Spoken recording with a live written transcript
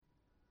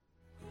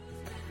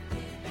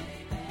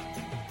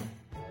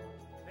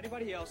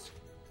anybody else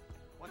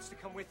wants to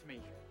come with me,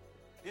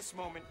 this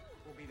moment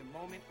will be the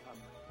moment of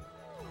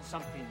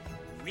something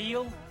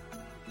real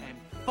and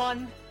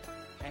fun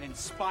and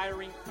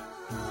inspiring.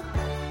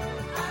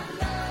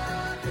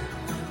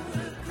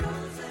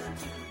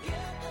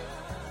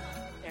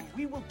 And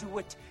we will do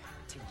it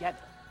together.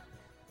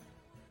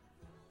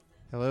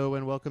 Hello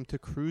and welcome to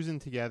Cruisin'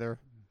 Together,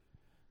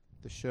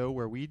 the show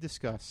where we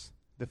discuss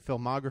the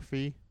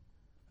filmography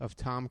of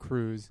Tom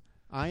Cruise.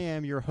 I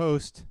am your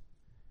host.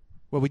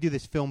 Well, we do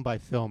this film by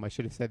film. I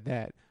should have said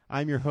that.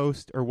 I'm your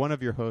host, or one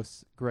of your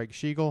hosts, Greg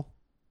Schiegel.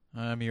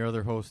 I'm your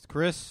other host,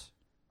 Chris.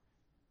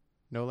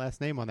 No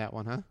last name on that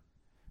one, huh?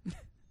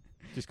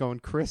 Just going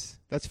Chris.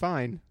 That's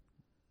fine.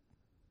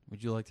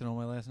 Would you like to know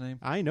my last name?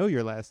 I know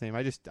your last name.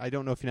 I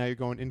don't know if now you're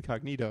going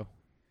incognito.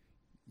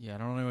 Yeah, I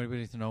don't want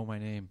anybody to know my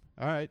name.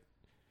 All right.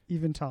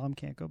 Even Tom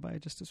can't go by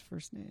just his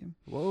first name.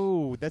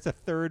 Whoa, that's a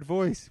third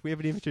voice. We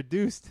haven't even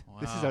introduced.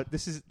 Wow.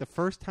 This is the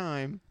first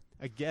time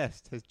a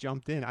guest has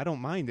jumped in. I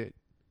don't mind it.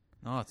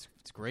 No, it's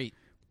great.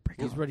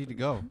 He's ready to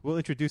go. We'll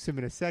introduce him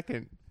in a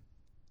second.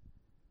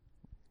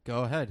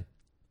 Go ahead.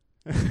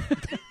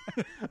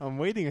 I'm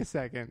waiting a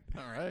second.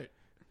 All right.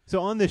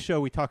 So on this show,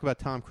 we talk about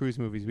Tom Cruise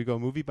movies. We go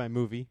movie by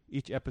movie,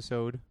 each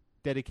episode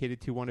dedicated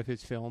to one of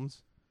his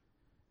films.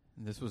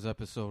 And this is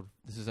episode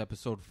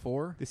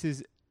 4? This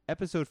is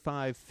episode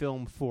 5,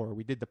 film 4.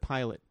 We did the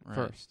pilot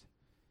first.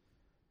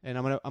 And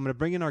I'm gonna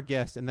bring in our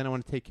guest, and then I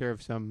want to take care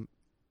of some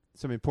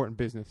important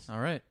business. All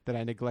right. That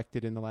I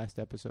neglected in the last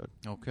episode.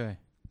 Okay.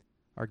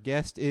 Our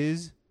guest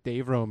is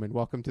Dave Roman.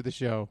 Welcome to the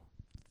show.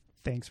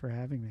 Thanks for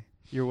having me.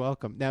 You're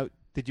welcome. Now,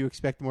 did you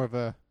expect more of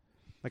a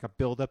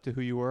build-up to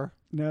who you were?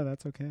 No,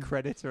 that's okay.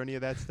 Credits or any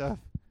of that stuff?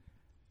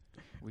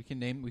 We can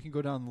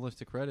go down the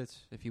list of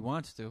credits if he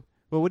wants to.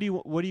 Well, what do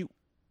you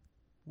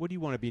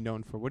want to be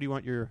known for? What do you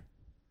want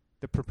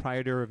the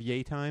proprietor of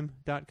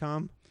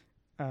yaytime.com?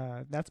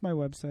 That's my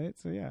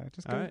website. So yeah,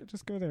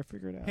 just go there,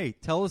 figure it out. Hey,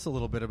 tell us a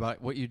little bit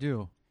about what you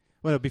do.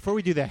 Well, no, before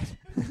we do that,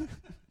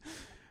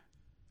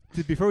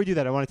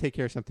 I want to take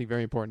care of something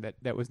very important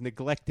that was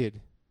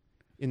neglected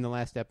in the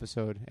last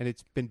episode, and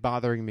it's been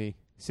bothering me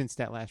since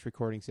that last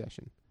recording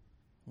session.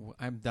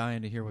 I'm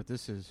dying to hear what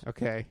this is.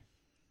 Okay.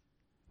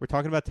 We're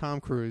talking about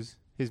Tom Cruise,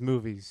 his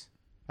movies.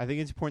 I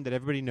think it's important that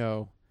everybody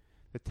know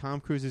that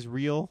Tom Cruise's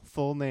real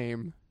full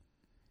name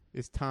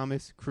is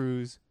Thomas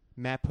Cruise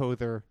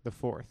Mapother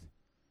IV.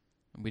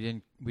 We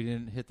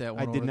didn't hit that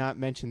one. I did not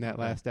mention that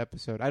last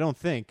episode. I don't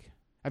think.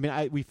 I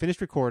mean, we finished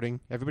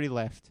recording. Everybody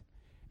left.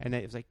 And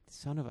it was like,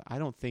 I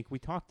don't think we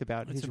talked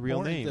about his real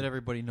name. It's important that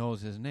everybody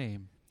knows his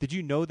name. Did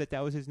you know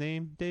that was his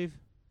name, Dave?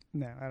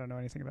 No, I don't know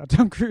anything about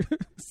Tom Cruise.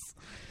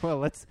 Well,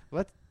 let's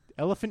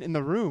elephant in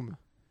the room.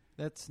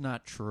 That's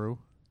not true.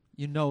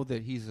 You know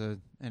that he's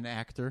an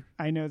actor.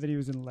 I know that he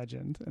was in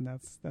Legend, and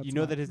that's you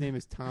know that his name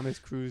is Thomas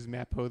Cruise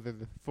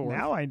Mapother IV.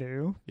 Now I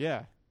do.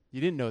 Yeah,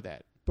 you didn't know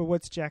that. But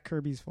what's Jack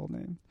Kirby's full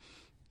name?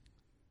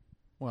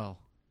 Well,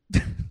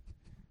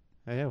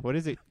 yeah. What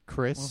is it,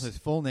 Chris? Well, his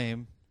full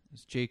name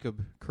is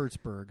Jacob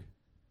Kurtzberg.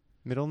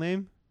 Middle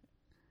name?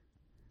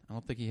 I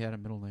don't think he had a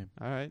middle name.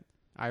 All right,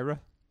 Ira.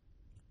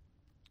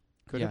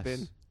 Could have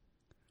been.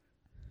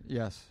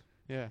 Yes.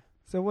 Yeah.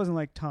 So it wasn't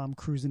like Tom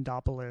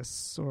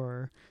Cruisindopoulos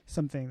or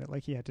something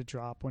that he had to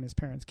drop when his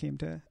parents came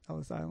to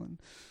Ellis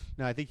Island.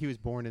 No, I think he was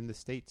born in the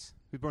States.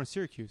 He was born in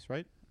Syracuse,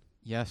 right?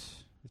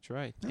 Yes. That's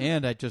right.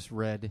 And I just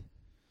read,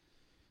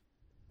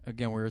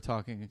 again, we were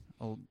talking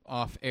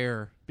off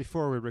air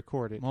before we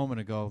recorded a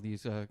moment ago,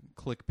 these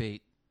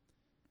clickbait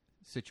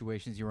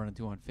situations you run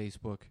into on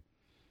Facebook.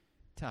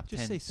 Top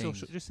 10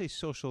 things. Just say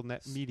social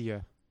net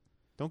media.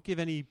 Don't give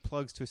any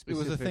plugs to a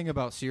specific. It was a thing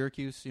about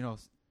Syracuse,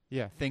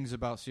 Yeah. Things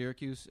about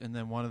Syracuse, and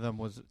then one of them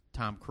was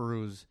Tom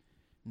Cruise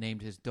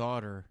named his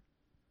daughter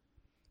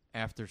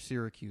after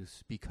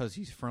Syracuse because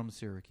he's from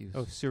Syracuse.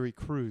 Oh,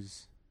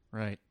 Syracuse.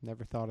 Right.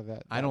 Never thought of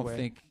that. I don't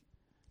think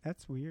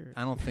that's weird.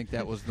 I don't think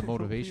that was the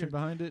motivation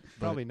behind it.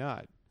 Probably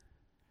not.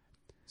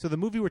 So the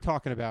movie we're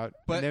talking about.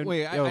 But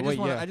wait,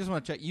 I just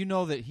want to check. You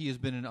know that he has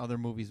been in other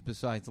movies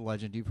besides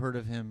Legend. You've heard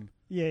of him.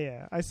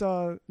 Yeah. I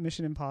saw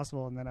Mission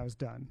Impossible, and then I was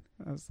done.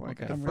 I was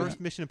like, okay. The first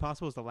Mission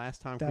Impossible was the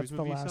last Tom Cruise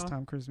movie you saw? That's the last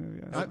Tom Cruise movie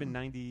I saw. That would have been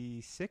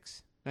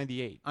 96?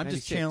 98. I'm 96.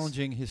 just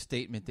challenging his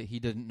statement that he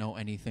didn't know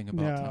anything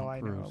about Tom Cruise. No, I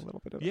know a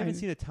little bit of it. You haven't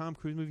seen a Tom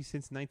Cruise movie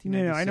since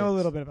 1996? No, I know a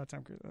little bit about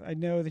Tom Cruise. I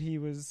know that he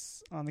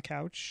was on the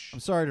couch. I'm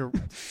sorry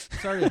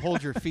to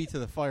hold your feet to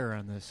the fire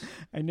on this.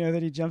 I know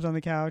that he jumped on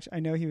the couch.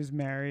 I know he was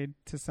married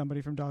to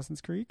somebody from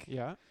Dawson's Creek.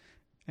 Yeah.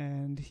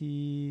 And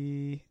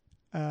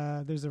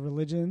there's a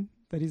religion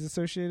that he's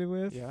associated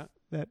with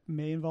that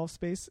may involve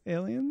space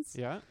aliens.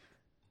 Yeah.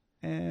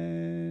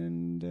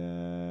 And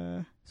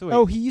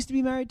he used to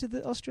be married to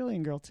the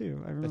Australian girl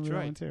too. I remember that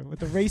one too with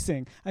the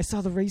racing. I saw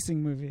the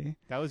racing movie.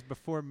 That was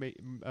before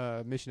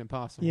Mission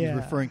Impossible. Yeah. He's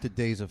referring to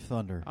Days of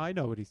Thunder. I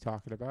know what he's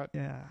talking about.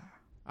 Yeah,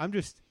 that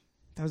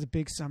was a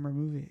big summer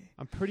movie.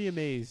 I'm pretty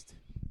amazed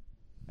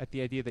at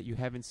the idea that you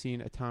haven't seen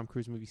a Tom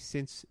Cruise movie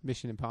since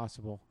Mission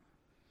Impossible.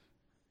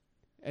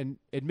 And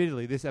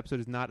admittedly, this episode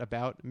is not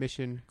about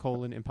Mission: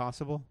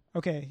 Impossible.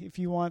 Okay, if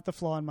you want the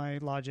flaw in my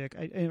logic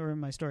or in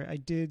my story, I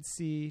did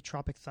see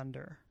Tropic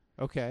Thunder.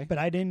 Okay. But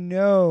I didn't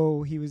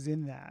know he was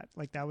in that.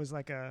 Like, that was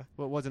like a...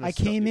 Well, it wasn't. I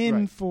came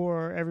in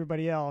for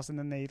everybody else, and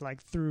then they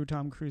like threw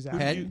Tom Cruise out.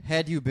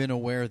 Had you been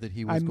aware that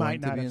he was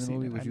going to be in the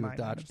movie, would you have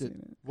dodged it?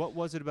 What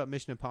was it about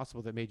Mission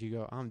Impossible that made you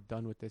go, I'm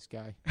done with this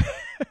guy?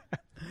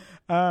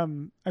 I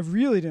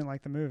really didn't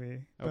like the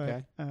movie.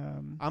 Okay. But,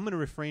 I'm going to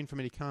refrain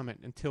from any comment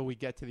until we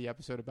get to the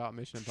episode about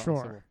Mission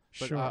Impossible.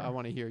 But I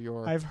want to hear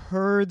your... I've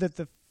heard that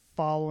the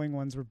following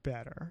ones were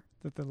better,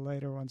 that the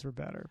later ones were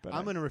better. But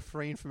I'm going to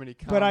refrain from any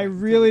comment. But I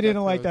really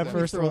didn't like that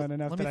first one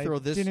enough that I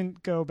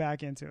didn't go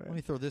back into it. Let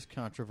me throw this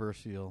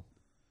controversial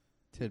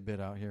tidbit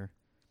out here.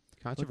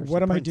 Controversial.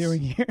 What am I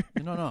doing here?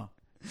 No.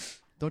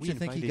 Don't you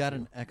think he got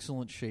in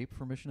excellent shape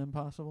for Mission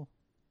Impossible?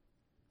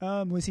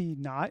 Was he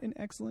not in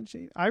excellent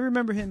shape? I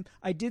remember him.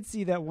 I did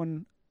see that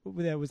one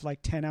that was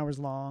like 10 hours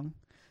long.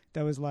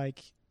 That was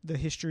like the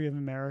history of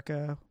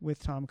America with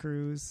Tom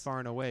Cruise. Far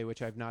and Away,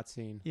 which I've not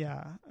seen.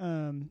 Yeah.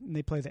 And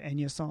they play the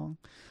Enya song.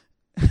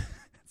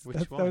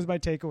 Which one? That was my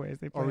takeaways.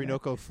 They play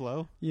Orinoco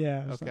Flow?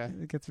 Yeah. Okay.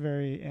 It gets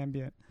very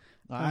ambient.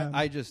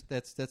 I just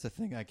that's a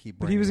thing I keep bringing up.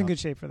 But he was in good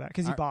shape for that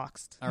because he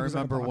boxed. I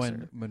remember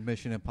when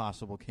Mission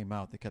Impossible came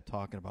out, they kept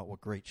talking about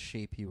what great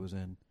shape he was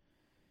in.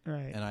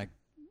 Right.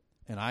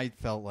 And I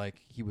felt like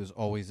he was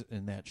always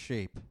in that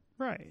shape.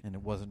 Right. And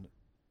it wasn't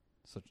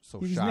so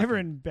he was shocking. never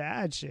in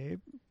bad shape.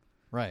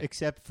 Right.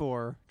 Except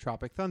for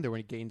Tropic Thunder when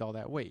he gained all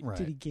that weight. Right.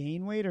 Did he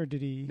gain weight or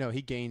did he? No,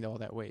 he gained all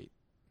that weight.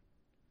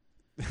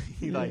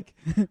 We're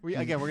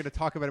going to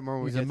talk about it more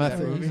when we get to that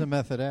movie. He's a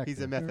method actor.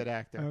 He's a method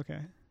actor. Okay.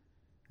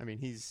 I mean,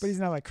 But he's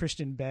not like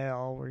Christian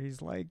Bale where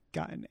he's like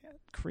gotten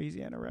crazy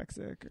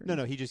anorexic.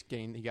 No, he just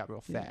gained. He got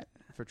real fat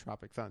for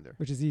Tropic Thunder.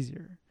 Which is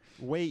easier.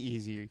 Way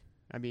easier.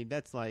 I mean,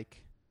 that's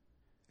like...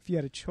 If you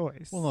had a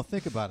choice. Well, no,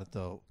 think about it,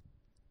 though.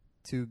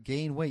 To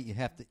gain weight, you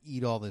have to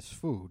eat all this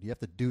food. You have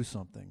to do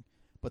something.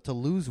 But to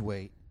lose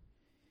weight,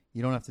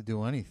 you don't have to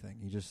do anything.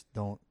 You just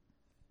don't.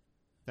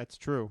 That's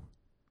true.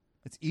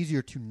 It's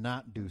easier to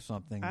not do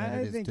something than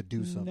it is to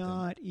do something.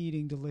 Not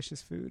eating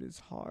delicious food is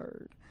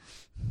hard.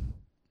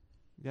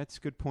 That's a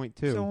good point,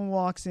 too. Someone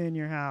walks in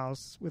your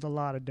house with a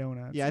lot of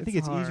donuts. Yeah, I think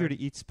it's hard. easier to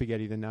eat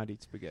spaghetti than not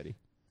eat spaghetti.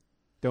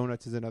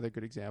 Donuts is another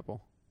good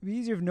example. It'd be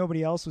easier if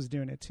nobody else was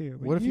doing it, too.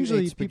 But what if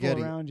usually you ate spaghetti,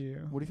 people around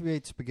you. What if you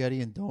ate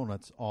spaghetti and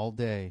donuts all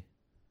day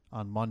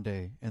on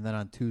Monday, and then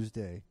on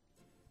Tuesday,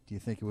 do you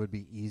think it would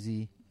be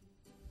easy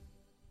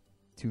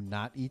to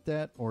not eat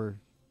that, or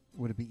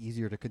would it be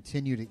easier to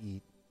continue to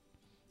eat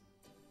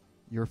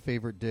your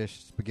favorite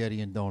dish, spaghetti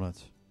and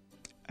donuts?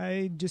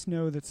 I just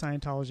know that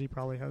Scientology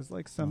probably has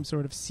like some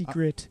sort of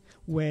secret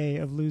way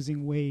of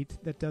losing weight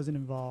that doesn't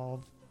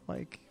involve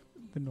like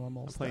the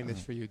normal stuff. I'm playing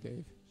this for you,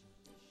 Dave.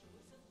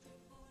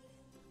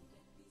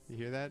 You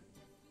hear that?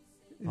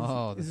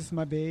 Is this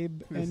my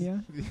babe,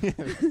 Enya?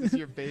 This is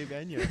your babe,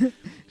 Enya.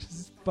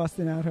 She's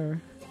busting out her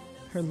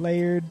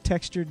layered,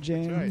 textured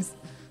jams.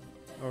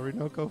 Right.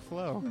 Orinoco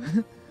Flow.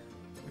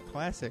 A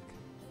classic.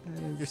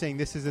 You're saying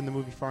this is in the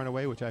movie Far and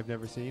Away, which I've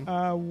never seen?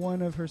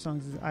 One of her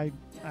songs is...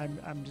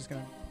 I'm just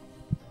going to...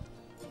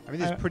 I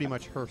mean, this is pretty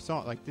much her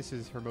song. Like, this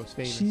is her most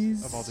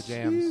famous of all the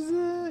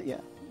jams.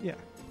 Yeah.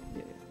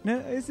 No,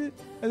 is it?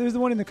 There's the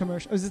one in the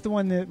commercial. Is it the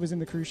one that was in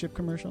the cruise ship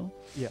commercial?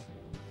 Yeah.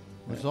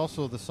 There's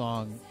also the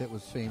song that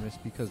was famous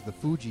because the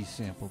Fugees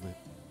sampled it.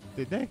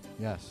 Did they?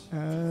 Yes.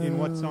 In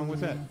what song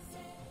was that?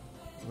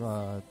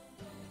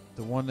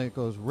 The one that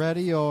goes,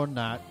 ready or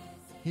not,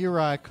 here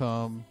I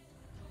come.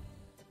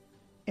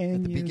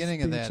 At the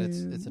beginning of that,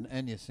 it's an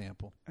Enya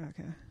sample.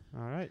 Okay.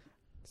 All right.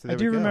 So I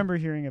do remember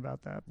hearing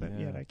about that, but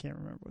yet I can't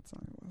remember what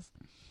song it was.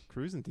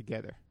 Cruising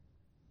together.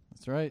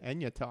 That's right.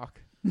 Enya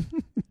talk.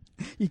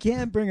 You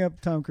can't bring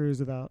up Tom Cruise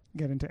without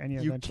getting to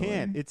Enya eventually. You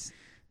can't.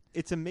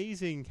 It's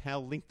amazing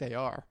how linked they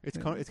are. It's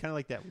kind of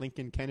like that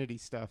Lincoln Kennedy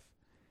stuff.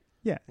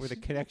 Yeah. Where the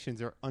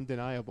connections are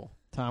undeniable.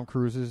 Tom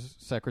Cruise's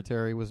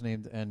secretary was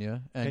named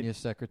Enya. Enya's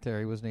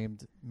secretary was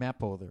named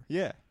Mapother.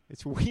 Yeah.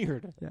 It's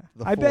weird. Yeah.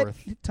 I bet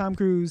Tom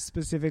Cruise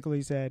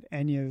specifically said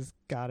Enya's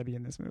got to be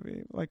in this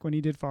movie. Like when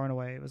he did Far and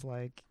Away, it was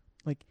like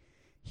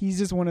he's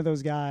just one of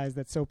those guys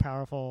that's so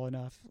powerful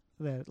enough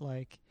that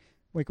like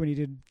when he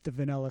did the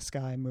Vanilla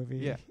Sky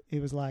movie,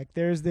 it was like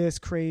there's this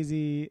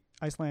crazy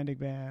Icelandic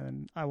band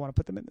and I want to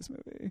put them in this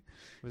movie.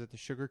 Was it the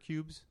Sugar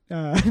Cubes?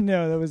 No,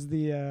 that was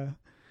the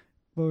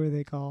what were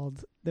they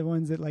called? The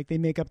ones that like they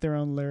make up their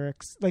own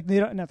lyrics. Like they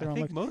don't, not their own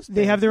lyrics.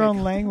 They have their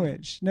own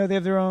language. No, they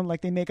have their own,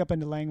 like they make up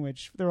into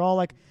language. They're all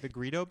like the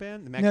Greedo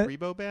band, the Max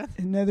Rebo band.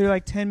 No, they're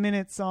like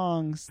 10-minute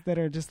songs that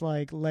are just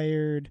like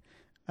layered,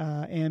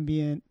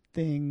 ambient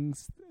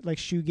things, like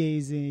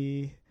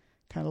shoegazy,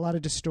 kind of a lot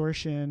of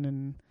distortion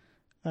and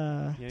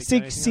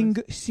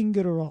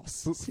Sigur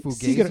Rós,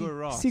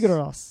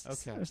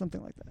 or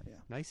something like that. Yeah,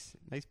 nice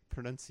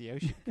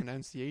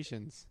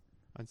pronunciations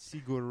on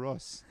Sigur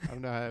Rós. I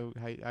don't know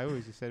how I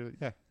always just said it.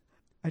 Yeah,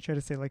 I try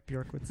to say like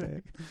Bjork would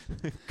say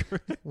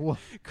it.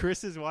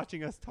 Chris is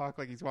watching us talk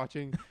like he's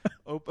watching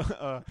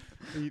the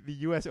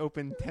U.S.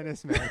 Open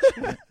tennis match.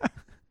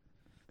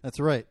 That's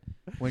right.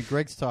 When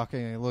Greg's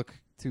talking, I look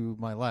to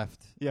my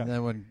left. Yeah. And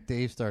then when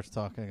Dave starts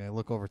talking, I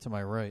look over to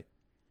my right.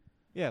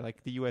 Yeah,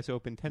 like the U.S.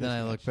 Open tennis Then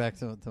I match. look back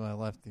to my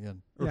left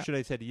again. Or Yeah. should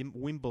I say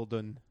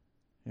Wimbledon?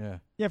 Yeah.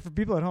 Yeah, for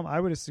people at home, I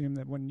would assume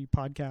that when you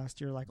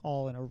podcast, you're like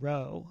all in a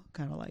row,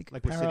 kind of like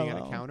Like we're sitting on a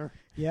parallel. counter?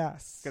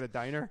 Yes, Got a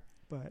diner?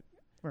 but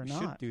we're We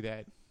not. should do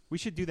that. We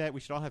should do that. We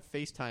should all have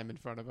FaceTime in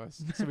front of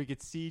us so we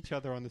could see each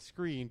other on the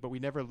screen, but we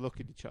never look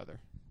at each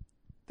other.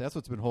 That's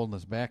what's been holding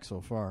us back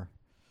so far.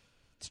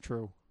 It's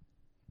true.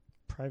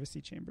 Privacy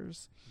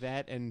chambers.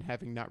 That and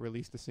having not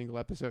released a single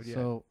episode yet.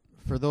 So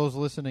for those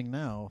listening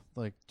now,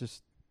 like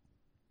just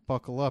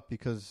buckle up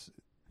because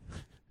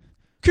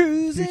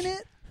Cruising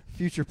it.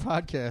 future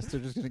podcasts are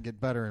just going to get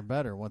better and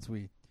better once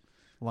we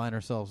line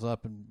ourselves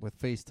up and with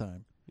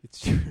FaceTime. It's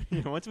true.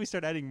 Once we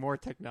start adding more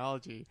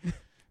technology,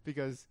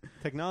 because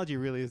technology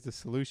really is the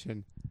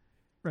solution.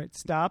 Right.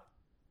 Stop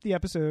the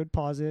episode,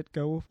 pause it,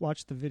 go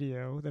watch the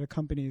video that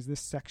accompanies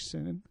this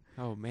section.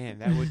 Oh, man,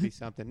 that would be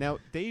something. Now,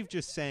 Dave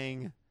just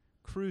sang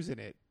Cruisin'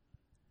 It,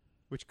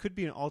 which could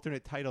be an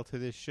alternate title to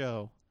this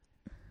show,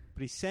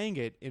 but he sang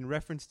it in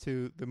reference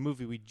to the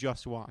movie we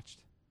just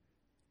watched.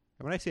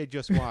 And when I say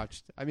just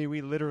watched, I mean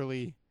we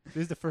literally, this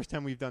is the first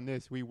time we've done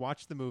this. We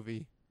watched the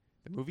movie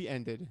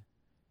ended,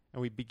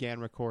 and we began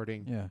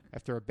recording Yeah.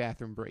 after our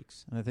bathroom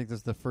breaks. And I think this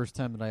is the first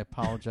time that I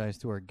apologize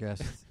to our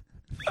guests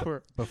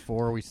For-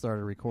 before we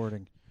started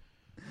recording.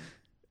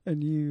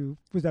 And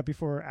was that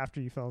before or after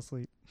you fell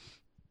asleep?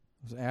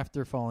 It was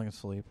after falling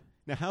asleep.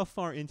 Now, how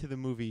far into the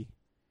movie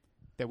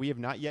that we have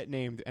not yet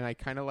named, and I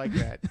kind of like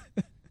that,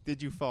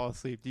 did you fall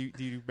asleep? Do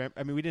you remember?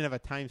 I mean, we didn't have a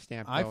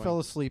timestamp. I going. fell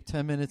asleep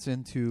 10 minutes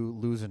into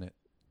Losing It,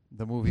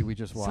 the movie we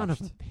just watched. Son of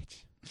a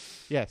bitch.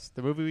 Yes,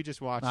 the movie we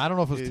just watched. I don't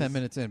know if it was is- 10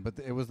 minutes in, but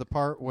it was the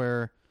part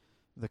where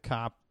the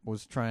cop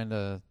was trying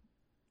to...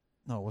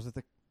 No, was it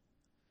the...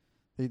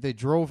 They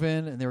drove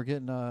in and they were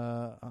getting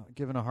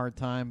given a hard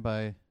time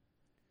by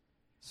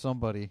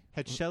somebody.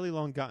 Had Shelley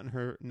Long gotten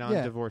her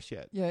non-divorce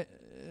yet? Yeah,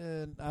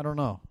 I don't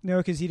know. No,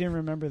 because he didn't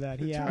remember that.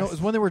 He asked. No, it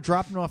was when they were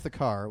dropping off the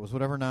car. It was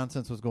whatever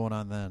nonsense was going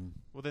on then.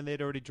 Well, then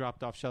they'd already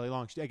dropped off Shelley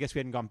Long. I guess we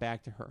hadn't gone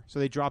back to her. So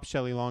they dropped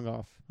Shelley Long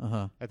off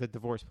Uh-huh. at the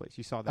divorce place.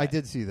 You saw that? I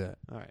did see that.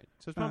 All right.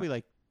 So it's probably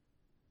like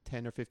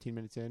 10 or 15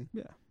 minutes in.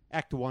 Yeah.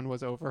 Act 1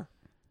 was over.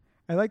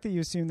 I like that you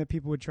assumed that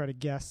people would try to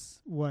guess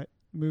what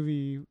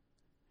movie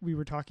we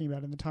were talking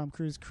about in the Tom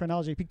Cruise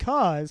chronology,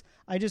 because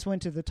I just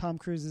went to the Tom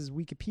Cruise's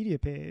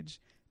Wikipedia page.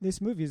 This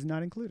movie is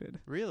not included.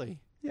 Really?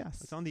 Yes.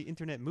 It's on the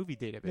Internet Movie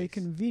Database. They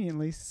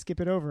conveniently skip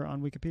it over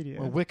on Wikipedia.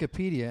 Well,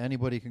 Wikipedia,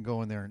 anybody can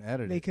go in there and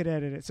edit They it could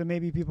edit it. So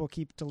maybe people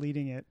keep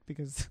deleting it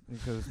because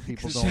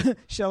people don't...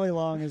 Shelley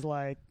Long is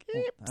like,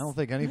 I don't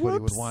think anybody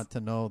Whoops. would want to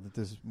know that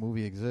this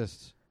movie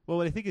exists. Well,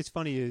 what I think is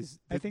funny is...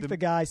 I think the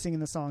guy singing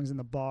the songs in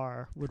the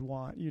bar would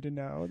want you to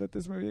know that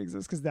this movie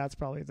exists, because that's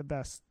probably the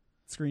best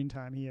screen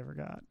time he ever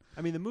got.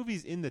 I mean, the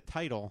movie's in the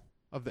title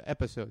of the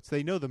episode, so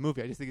they know the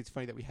movie. I just think it's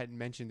funny that we hadn't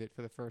mentioned it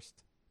for the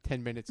first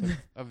 10 minutes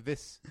of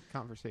this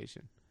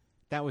conversation.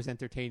 That was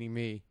entertaining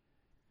me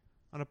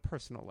on a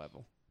personal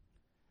level.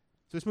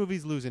 So this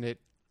movie's Losing It,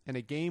 and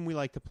a game we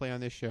like to play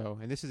on this show,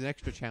 and this is an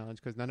extra challenge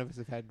because none of us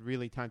have had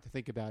really time to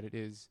think about it,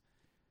 is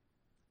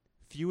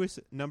fewest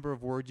number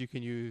of words you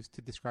can use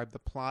to describe the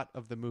plot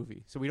of the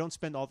movie. So we don't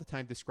spend all the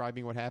time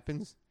describing what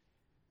happens.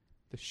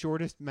 The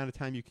shortest amount of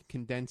time you can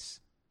condense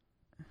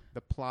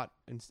the plot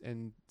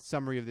and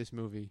summary of this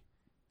movie.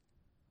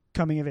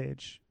 Coming of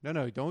age.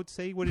 No, don't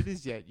say what it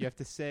is yet. You have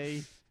to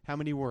say how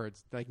many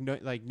words. Like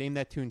name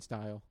that tune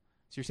style.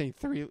 So you're saying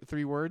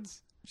three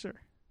words? Sure.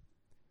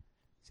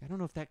 See, I don't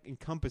know if that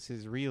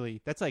encompasses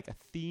really. That's like a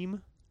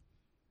theme.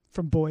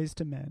 From boys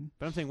to men.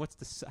 But I'm saying,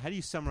 how do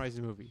you summarize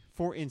the movie?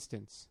 For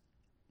instance,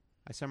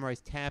 I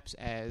summarized Taps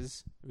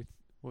as,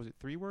 what was it,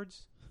 3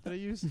 words that I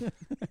used?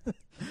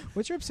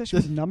 What's your obsession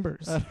with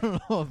numbers? I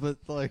don't know, but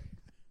like,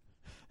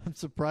 I'm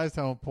surprised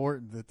how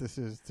important that this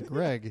is to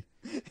Greg.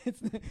 It's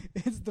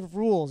the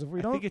rules. If we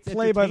I think don't it's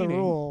play by the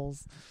entertaining.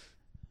 rules.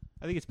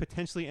 I think it's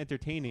potentially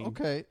entertaining.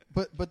 Okay,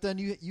 but then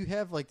you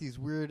have like these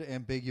weird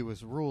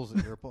ambiguous rules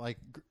that you're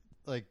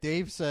like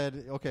Dave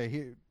said. Okay,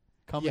 here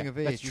coming of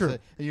age. that's true.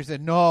 And you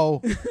said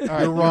no. All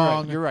right, you're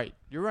wrong.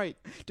 You're right.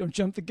 Don't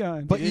jump the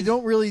gun. But you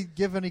don't really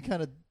give any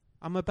kind of.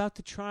 I'm about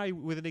to try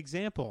with an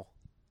example.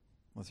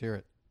 Let's hear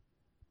it.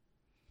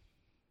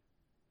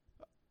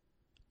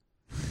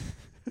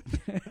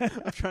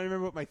 I'm trying to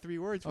remember what my 3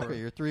 words were. Okay,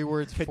 your 3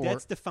 words.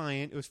 Cadets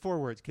defiant. It was 4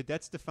 words.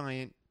 Cadets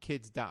defiant.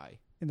 Kids die.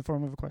 In the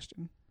form of a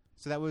question.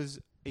 So that was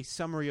a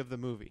summary of the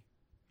movie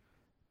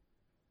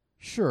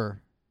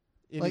Sure,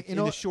 in, Like, in you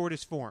know, the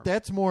shortest form.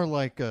 that's more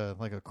like a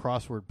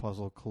crossword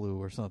puzzle clue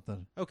or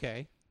something.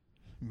 Okay.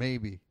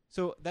 Maybe.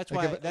 So that's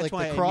Like why. if- That's like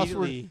why the I crossword-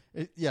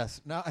 immediately.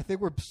 Yes. Now I think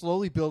we're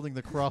slowly building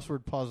the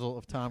crossword puzzle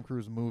of Tom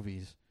Cruise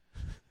movies,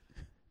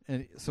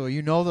 and so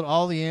you know that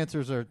all the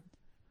answers are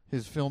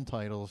his film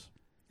titles.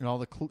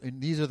 And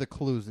and these are the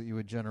clues that you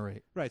would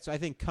generate. Right. So I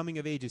think coming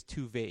of age is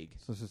too vague.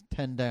 So this is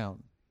 10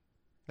 down.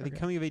 I think Okay.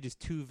 coming of age is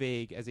too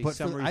vague as a But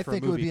summary I for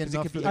think a it would movie. be 'cause it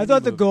enough could be that- I any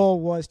thought the movie. goal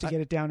was to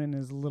get it down in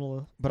as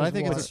little. But as I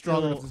think it's a as strong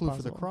little enough as clue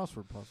for the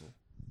possible. crossword puzzle.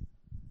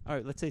 All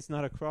right. Let's say it's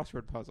not a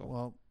crossword puzzle.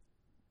 Well,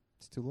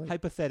 it's too late.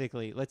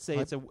 Hypothetically, let's say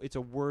it's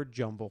a word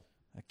jumble.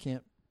 I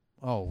can't.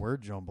 Oh,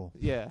 word jumble.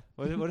 Yeah.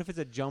 What if it's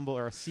a jumble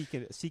or a seek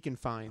and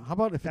find? How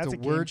about if That's it's a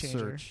a game word changer.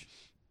 search?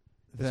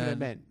 That's what I Then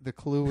meant. the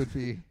clue would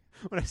be.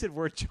 When I said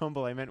word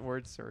jumble, I meant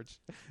word search.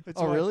 That's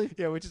Oh, why- really?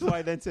 Yeah, which is why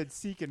I then said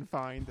seek and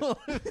find.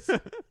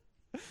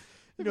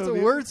 If it's a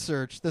word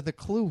search, then the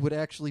clue would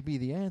actually be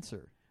the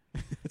answer.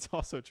 It's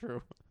also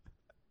true.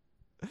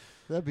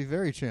 That'd be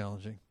very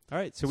challenging. All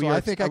right, so I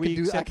think I are we could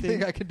do. I accepting-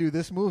 think I can do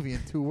this movie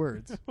in 2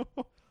 words.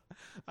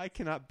 I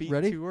cannot beat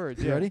Ready? 2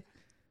 words. You Yeah. ready?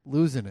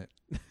 Losing it.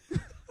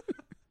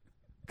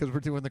 Because we're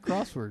doing the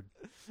crossword.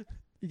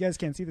 You guys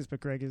can't see this, but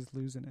Greg is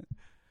losing it.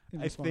 in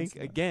I response think to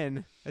that.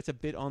 again that's a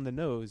bit on the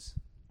nose.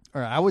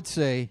 All right, I would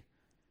say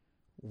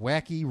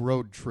wacky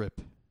road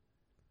trip,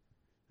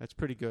 That's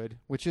pretty good.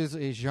 which is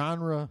a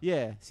genre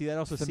Yeah. See, that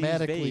also seems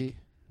thematically. vague.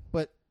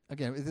 But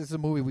again, this is a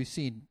movie we've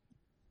seen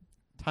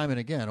time and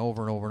again,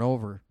 over and over and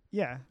over.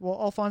 Yeah. Well,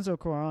 Alfonso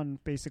Cuarón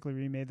basically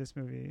remade this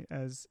movie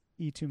as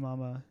Y Tu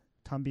Mama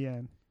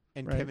Tambien.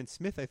 And Right. Kevin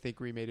Smith, I think,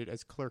 remade it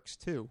as Clerks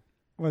 2.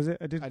 Was it?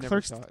 Did I never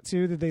Clerks saw it.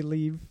 2? Did they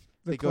leave?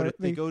 They go to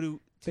they-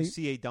 to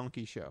see a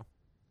donkey show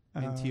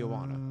in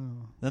Tijuana.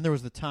 Oh. Then there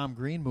was the Tom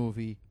Green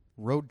movie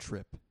Road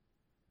Trip.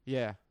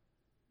 Yeah.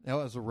 That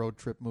was a road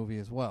trip movie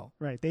as well.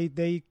 Right.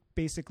 They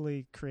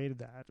basically created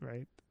that.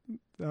 Right.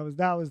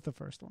 That was the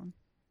first one.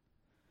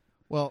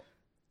 Well,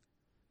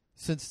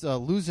 since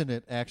Losing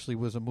It actually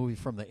was a movie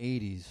from the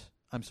 80s,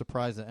 I'm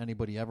surprised that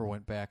anybody ever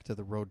went back to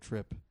the road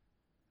trip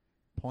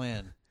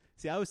plan.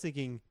 See, I was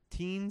thinking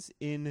teens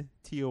in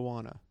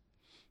Tijuana,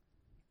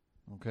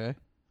 Okay?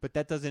 but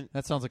that doesn't.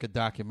 That sounds like a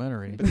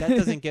documentary. But that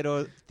doesn't get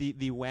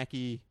the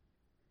wacky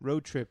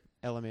road trip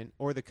element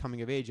or the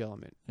coming of age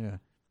element. Yeah.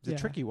 It's a Yeah.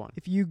 tricky one.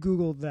 If you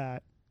Googled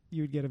that,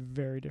 you would get a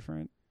very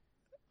different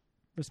How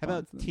response.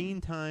 about than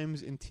teen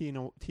times in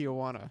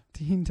Tijuana?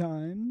 Teen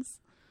Times?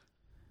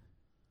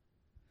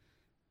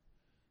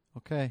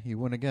 Okay, you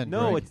win again.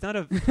 No, Greg. it's not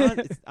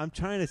a. I'm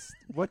trying to.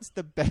 What's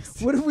the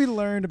best? What have we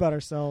learned about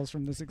ourselves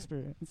from this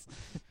experience?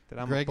 That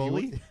I'm Greg, a you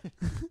bully.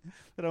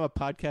 That I'm a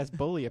podcast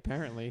bully,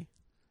 apparently.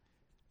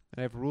 And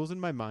I have rules in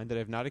my mind that I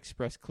have not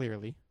expressed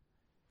clearly.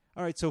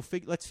 All right, so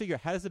let's figure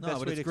out how does the No, best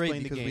but way it's to great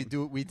explain the because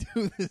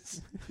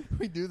game.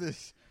 we do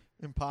this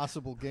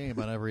impossible game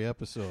on every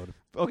episode.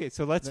 Okay,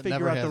 so let's that figure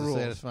never out has the a rules.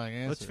 satisfying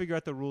answer. Let's figure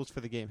out the rules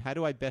for the game. How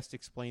do I best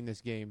explain this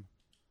game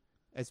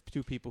as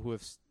 2 people who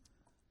have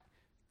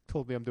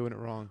told me I'm doing it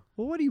wrong?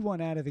 Well, what do you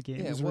want out of the game?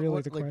 Yeah, is what- really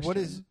what- the like, question. what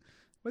is-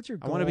 What's your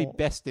I goal? want to be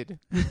bested.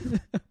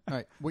 All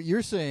right, what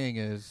you're saying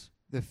is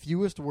the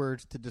fewest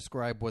words to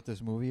describe what this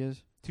movie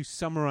is, To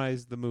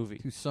summarize the movie.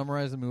 to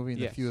summarize the movie in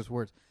Yes. the fewest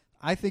words.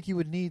 I think you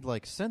would need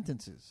like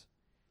sentences.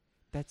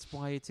 That's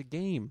why it's a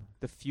game.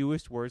 The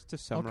fewest words to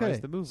summarize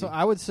the movie. So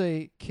I would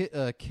say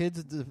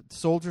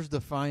soldiers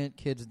defiant,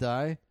 kids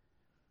die.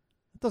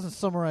 It doesn't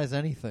summarize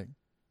anything.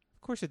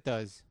 of course it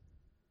does.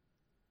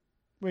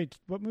 Wait,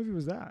 what movie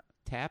was that?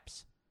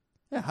 Taps?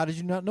 Yeah, how did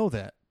you not know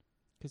that?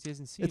 Because he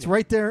hasn't seen It's it.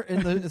 right there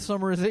in the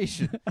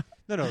summarization.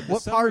 No. The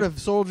What summary- part of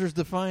soldiers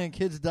defiant,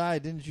 kids die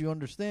didn't you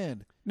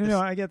understand? No,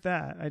 I get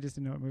that. I just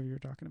didn't know what movie you were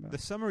talking about. The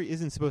summary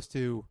isn't supposed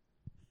to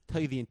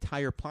tell you the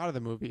entire plot of the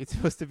movie. It's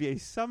supposed to be a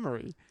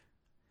summary.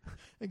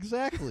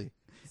 Exactly.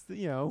 It's the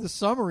The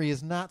summary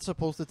is not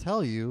supposed to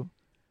tell you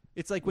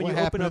it's like when what you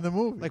happened open up in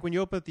the movie. like when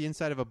you open up the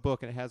inside of a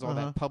book and it has all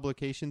Uh-huh. that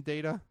publication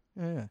data.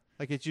 yeah.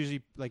 Like it's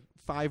usually like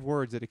 5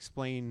 words that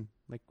explain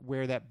like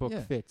where that book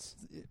Yeah. fits.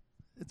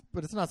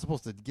 But it's not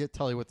supposed to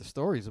tell you what the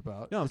story's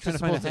about. No, I'm It's trying to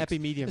just find a supposed happy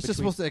medium It's just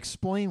between. supposed to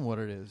explain what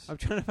it is. I'm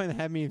trying to find the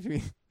happy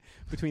medium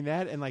between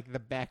that and like the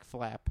back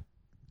flap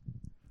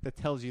that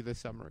tells you the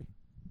summary.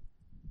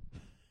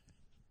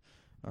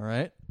 All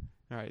right.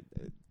 All right,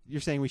 you're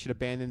saying we should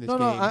abandon this No,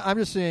 game? I'm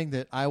just saying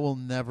that I will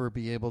never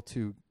be able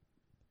to,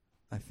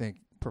 I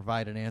think,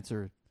 provide an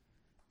answer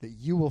that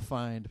you will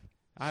find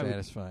I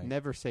satisfying. would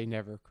never say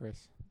never,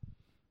 Chris.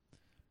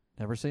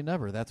 Never say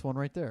never. That's one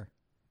right there.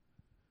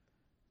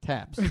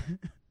 Taps.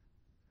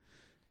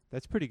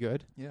 That's pretty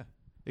good. Yeah.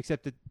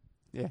 Except that,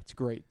 yeah, it's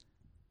great.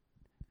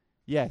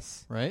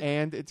 Yes. Right?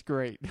 And it's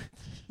great.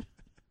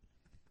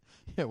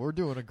 Yeah, we're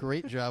doing a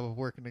great job of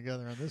working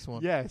together on this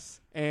one. Yes.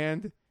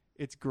 And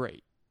it's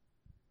great.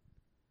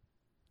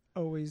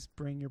 Always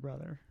bring your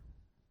brother.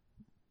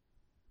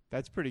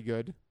 That's pretty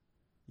good.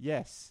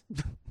 Yes.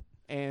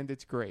 And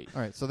it's great.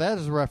 All right, so that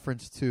is a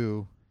reference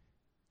to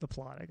The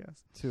plot, I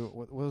guess.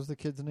 what was the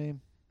kid's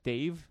name?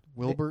 Dave?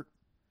 Wilbert?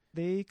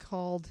 They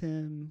called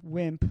him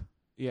Wimp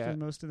Yeah. for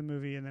most of the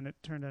movie, and then it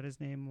turned out his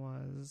name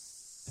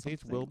was. I think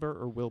it's something. Wilbur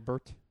or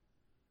Wilbert.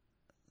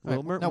 All right,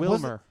 Wilmer? now, was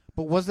Wilmer.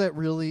 But was that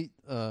really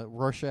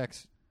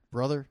Rorschach's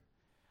brother?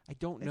 I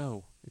don't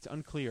know. It's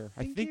unclear.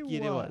 I think think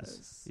it it was.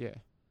 was. Yeah.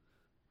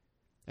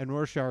 And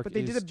Rorschach But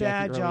they is did a Jackie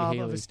bad Earle job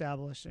Haley. of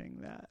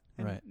establishing that.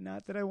 And Right.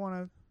 Not that I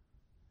want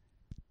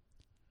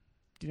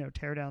to,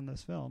 tear down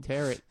this film.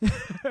 Tear it.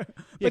 But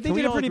they can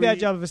we did a all pretty agree- bad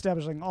job of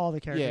establishing all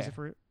the characters. Yeah. If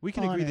we're We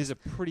can agree honest. this is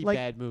a pretty Like,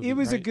 bad movie. It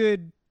was a right?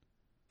 good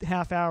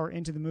half hour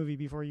into the movie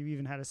before you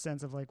even had a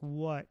sense of like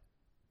what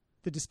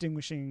the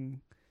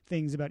distinguishing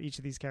things about each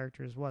of these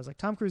characters was. Like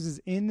Tom Cruise is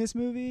in this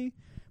movie,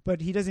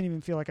 but he doesn't even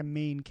feel like a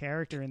main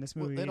character in this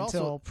Well, movie it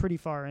until also- pretty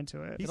far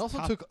into it. It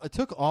also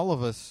took all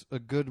of us a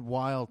good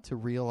while to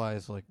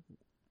realize like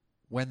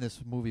when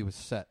this movie was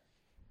set,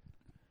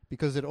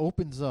 because it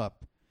opens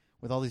up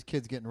with all these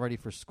kids getting ready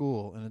for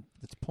school, and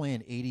it's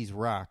playing 80s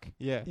rock.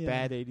 Yeah, Yeah.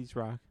 bad 80s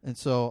rock. And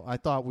so I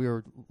thought we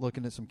were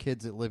looking at some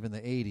kids that live in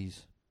the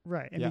 80s.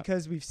 Right. And Yeah.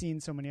 because we've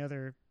seen so many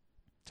other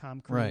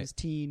Tom Cruise Right.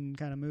 teen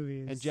kind of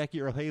movies. And Jackie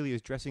Earle Haley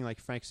is dressing like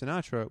Frank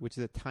Sinatra, which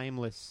is a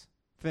timeless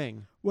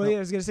thing. Well, No. yeah, I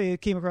was going to say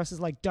it came across as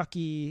like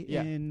Ducky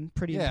Yeah. in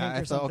Pretty in Yeah, Pink or I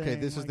thought, something. okay,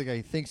 this is like- the guy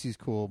who thinks he's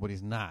cool, but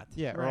he's not.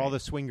 Yeah, or Right. all the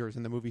swingers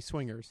in the movie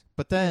Swingers.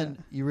 But then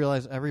Yeah. you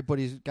realize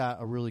everybody's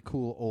got a really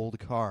cool old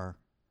car.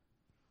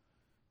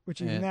 Which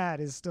even And- that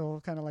is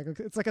still kind of like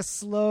it's like a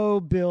slow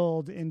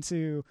build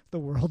into the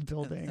world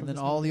building. And of then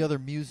this all movie. the other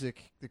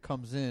music that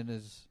comes in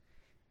is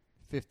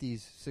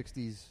 50s,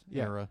 60s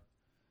Yeah. era.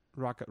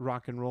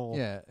 Rock and roll.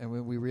 Yeah, and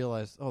when we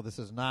realized, oh, this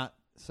is not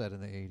set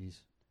in the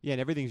 80s. Yeah,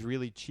 and everything's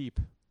really cheap.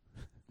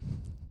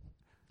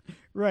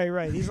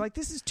 Right. He's like,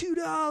 this is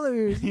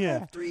 $2.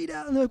 Yeah.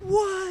 $3. I'm like,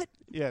 what?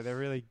 Yeah, they're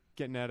really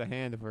getting out of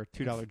hand for a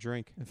 $2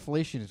 drink.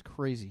 Inflation is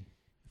crazy.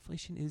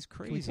 Inflation is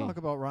Can we crazy. talk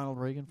about Ronald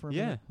Reagan for a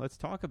Yeah, minute? let's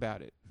talk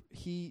about it.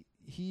 He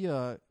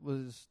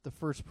was the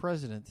first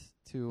president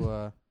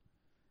to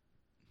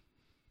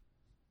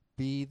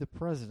be the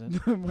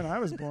president When I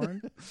was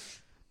born.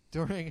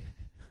 during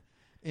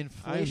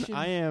inflation.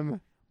 I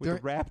am with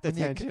during- rapt when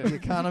the attention.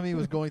 economy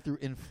was going through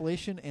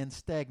inflation and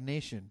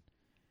stagnation,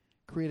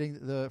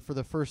 creating for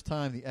the first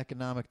time the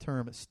economic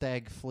term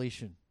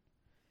stagflation.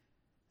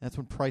 That's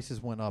when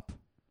prices went up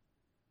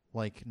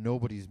like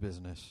nobody's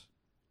business.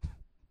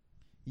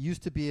 You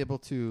used to be able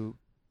to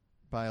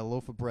buy a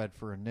loaf of bread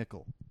for a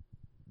nickel.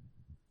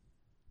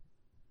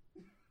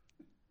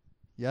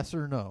 Yes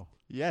or no?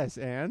 Yes,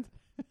 and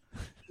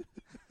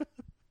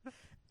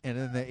And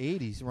in the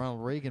 80s,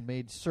 Ronald Reagan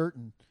made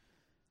certain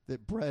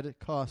that bread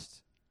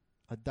cost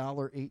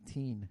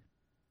 $1.18.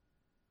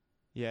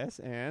 yes,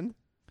 and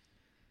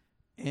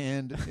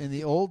And in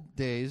the old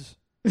days,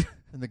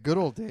 in the good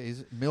old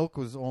days, milk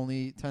was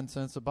only 10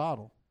 cents a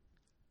bottle.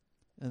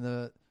 And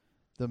the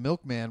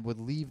milkman would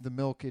leave the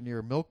milk in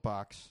your milk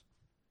box.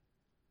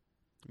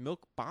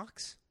 milk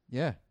box.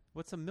 Yeah.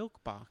 What's a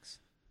milk box?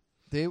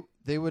 They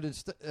would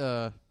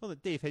Hold on,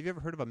 Dave. Have you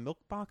ever heard of a milk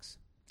box?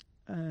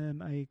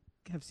 I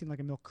have seen like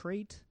a milk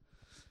crate.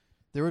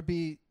 there would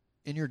be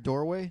in your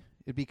doorway,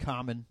 it'd be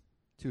common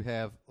to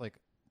have like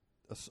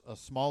a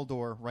small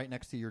door right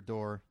next to your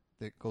door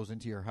that goes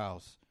into your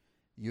house.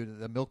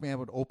 The milkman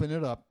would open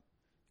it up,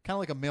 kind of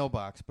like a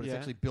mailbox, but it's Yeah.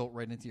 actually built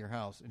right into your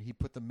house. And he'd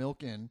put the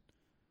milk in,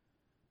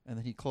 and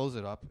then he'd close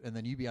it up, and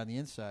then you'd be on the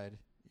inside.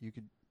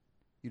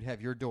 You'd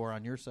have your door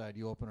on your side.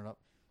 You open it up.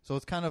 So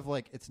it's kind of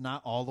like it's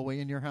not all the way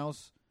in your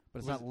house, but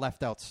it's Was not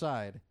left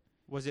outside.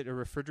 Was it a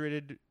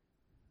refrigerated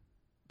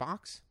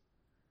box?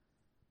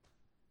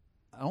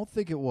 I don't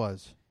think it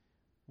was.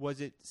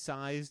 Was it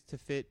sized to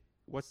fit?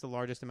 What's the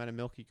largest amount of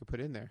milk you could put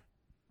in there?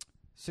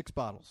 6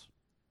 bottles.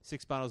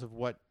 6 bottles of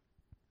what?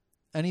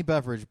 Any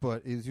beverage,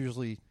 but is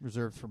usually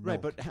reserved for milk.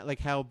 Right, but like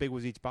how big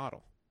was each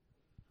bottle?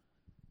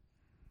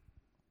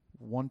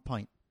 1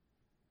 pint.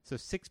 So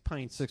 6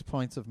 pints. 6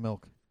 pints of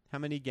milk. How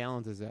many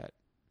gallons is that?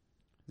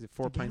 Is it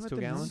 4 Again pints with to a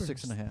the gallon? numbers.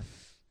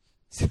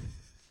 6.5.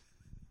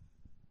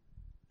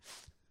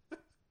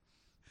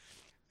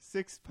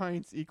 6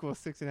 pints equals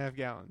 6.5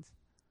 gallons.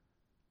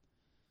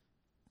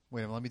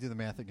 Wait a minute, let me do the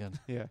math again.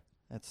 Yeah.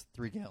 That's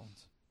 3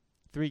 gallons.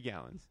 3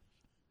 gallons.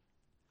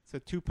 So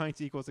 2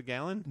 pints equals a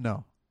gallon?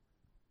 No.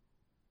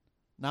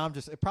 Now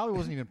it probably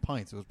wasn't even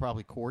pints. It was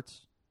probably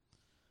quarts.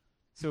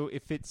 So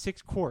if it's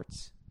 6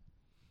 quarts,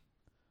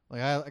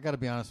 Like I got to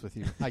be honest with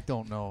you, I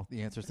don't know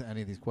the answers to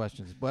any of these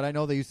questions, but I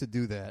know they used to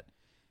do that,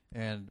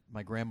 and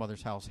my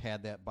grandmother's house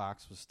had that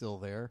box, was still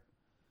there,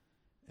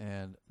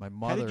 and my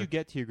mother. how did you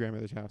get to your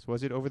grandmother's house?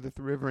 Was it over the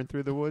river and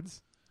through the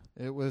woods?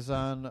 It was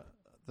on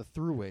the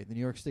Thruway, the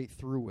New York State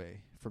Thruway,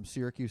 from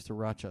Syracuse to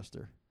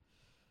Rochester.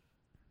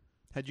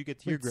 How'd you get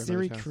to your Wait, grandmother's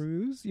Siri house?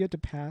 Cruise? You had to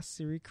pass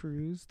Siri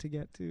Cruise to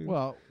get to.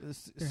 Well, Your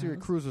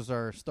Syracuse house? was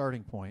our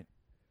starting point,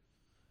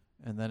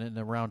 and then in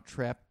a round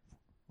trip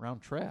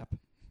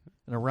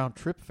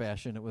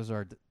fashion, it was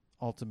our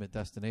ultimate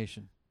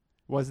destination.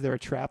 Was there a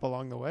trap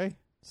along the way?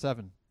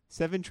 7.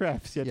 7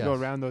 traps. You had to go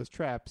Yes. around those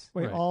traps.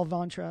 Wait, right. all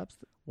Von Traps?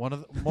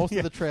 Most Yeah.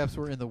 of the traps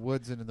were in the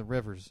woods and in the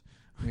rivers.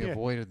 We Yeah.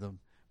 avoided them.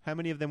 How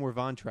many of them were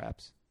Von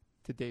traps?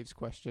 To Dave's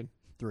question.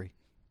 3.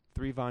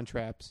 3 Von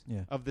traps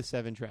Yeah. of the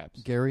 7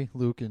 traps. Gary,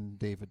 Luke, and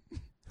David.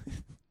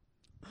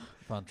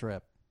 Von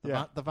Trapp.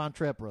 The Von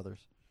Trapp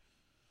brothers.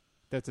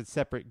 That's a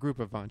separate group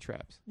of Von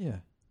traps. Yeah.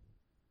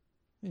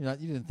 You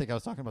didn't think I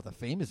was talking about the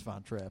famous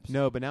Von Trapps.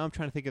 No, but now I'm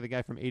trying to think of the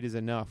guy from 8 is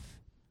Enough.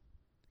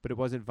 But it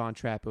wasn't Von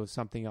Trapp. It was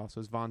something else. It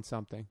was Von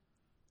something.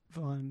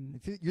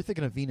 You're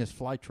thinking of Venus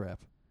Flytrap.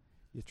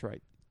 That's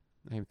right.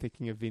 I am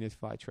thinking of Venus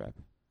Flytrap.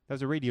 That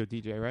was a radio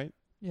DJ, right?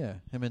 Yeah,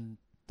 him and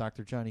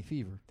Dr. Johnny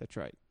Fever. That's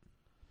right.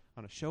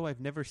 On a show I've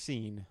never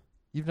seen.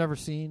 You've never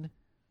seen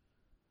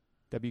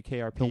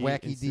WKRP. the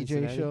Wacky in DJ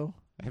Cincinnati. show?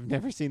 I've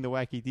never seen the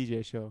Wacky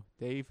DJ show.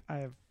 Dave? I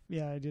have.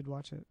 Yeah, I did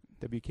watch it.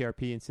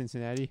 WKRP in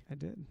Cincinnati I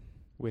did.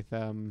 with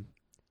the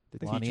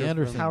Lonnie teacher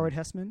Anderson. from Howard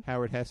Hessman.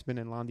 Howard Hessman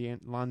and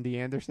Londi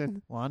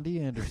Anderson.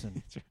 Londi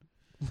Anderson.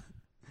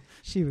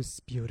 She was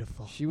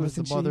beautiful. She was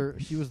the wasn't mother.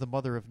 She was the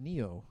mother of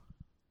Neo.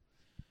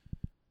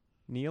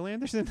 Neil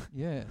Anderson?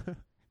 Yeah,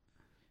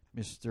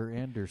 Mr.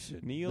 Anderson.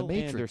 Neil the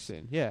Matrix.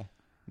 Anderson. Yeah.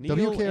 Neil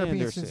WKRP in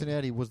Anderson.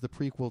 Cincinnati was the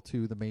prequel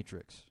to The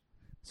Matrix.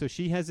 So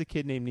she has a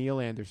kid named Neil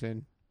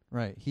Anderson.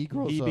 Right. He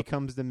grows He up.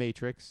 becomes the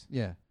Matrix.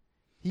 Yeah.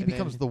 He And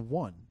becomes then- the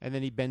one. And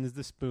then he bends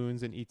the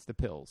spoons and eats the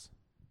pills.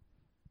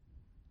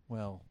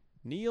 Well,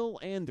 Neil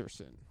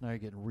Anderson. now you're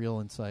getting real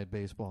inside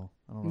baseball.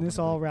 I don't know. And if this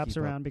I'm all gonna wraps keep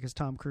up. around because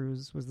Tom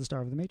Cruise was the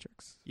star of The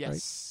Matrix.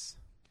 Yes.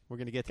 We're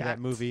going to get to Got that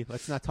it. movie.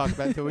 Let's not talk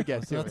about it until we get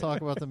Let's to not it.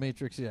 talk about The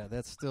Matrix yet.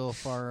 That's still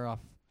far off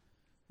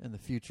in the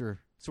future.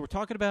 So we're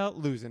talking about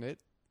Losing It.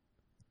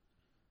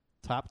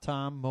 Top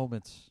Tom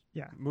moments.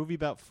 Yeah. Movie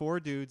about 4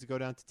 dudes go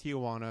down to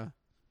Tijuana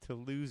to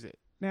lose it.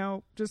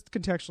 Now, just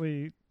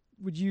contextually,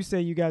 would you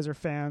say you guys are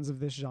fans of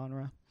this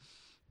genre?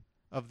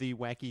 Of the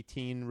wacky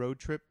teen road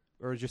trip,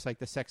 or just like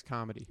the sex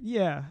comedy?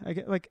 Yeah.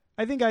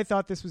 I think I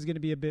thought this was going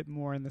to be a bit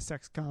more in the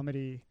sex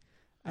comedy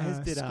As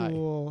did I.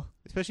 school.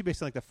 Especially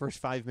based on like the first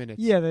 5 minutes.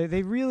 Yeah,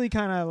 they really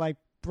kind of like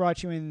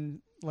brought you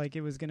in like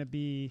it was going to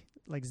be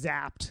like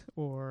Zapped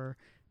or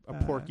A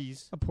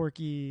Porky's. a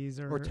Porky's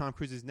Or Tom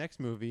Cruise's next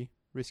movie,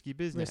 Risky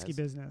Business. Risky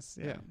Business.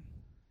 Yeah. Yeah.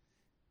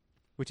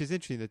 Which is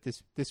interesting that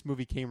this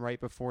movie came right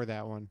before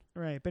that one.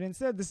 Right, but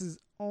instead this is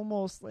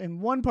almost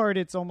in one part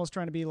it's almost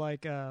trying to be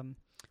like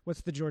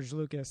what's the George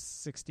Lucas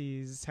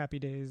 60s Happy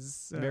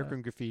Days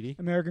American Graffiti.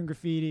 American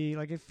Graffiti.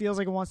 Like it feels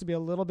like it wants to be a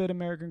little bit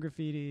American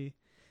Graffiti,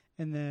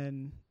 and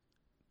then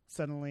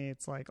suddenly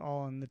it's like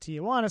all in the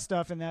Tijuana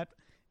stuff, and that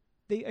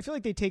I feel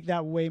like they take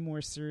that way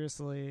more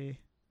seriously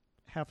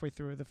halfway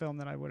through the film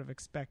than I would have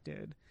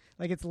expected.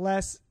 Like it's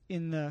less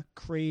in the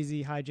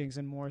crazy hijinks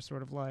and more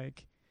sort of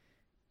like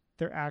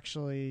they're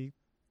actually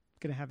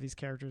going to have these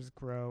characters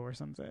grow or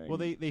something. Well,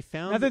 they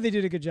found not that they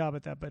did a good job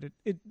at that, but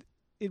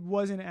it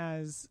wasn't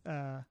as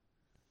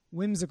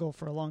whimsical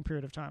for a long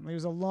period of time. There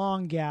was a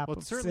long gap. Well, it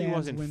of certainly sans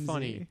wasn't whimsy.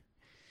 funny.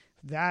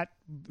 That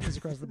is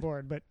across the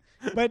board, but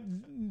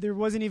there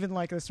wasn't even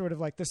like a sort of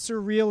like the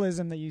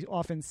surrealism that you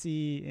often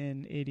see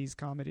in 80s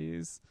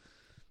comedies.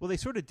 Well, they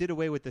sort of did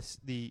away with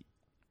the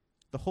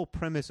whole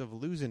premise of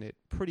losing it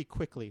pretty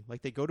quickly.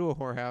 Like they go to a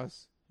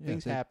whorehouse,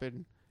 things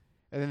happen,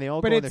 and then they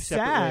all But go in their it's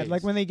separate sad. ways.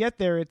 Like when they get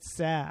there, it's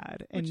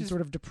sad and Which is-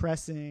 sort of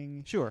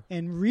depressing. Sure.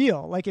 And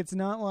real. Like it's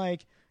not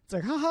like it's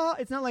like haha.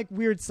 It's not like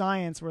Weird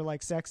Science where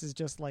like sex is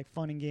just like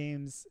fun and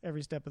games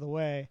every step of the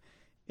way.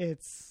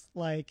 It's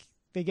like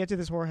they get to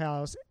this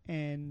whorehouse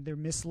and they're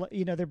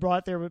they're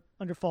brought there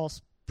under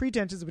false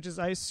pretenses, which is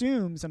I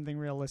assume something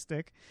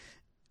realistic.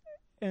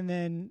 And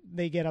then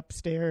they get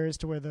upstairs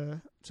to where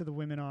the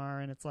women are,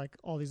 and it's like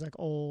all these like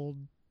old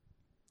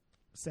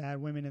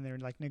sad women, and they're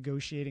like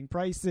negotiating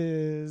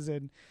prices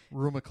and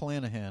Rue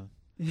McClanahan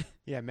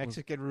Yeah,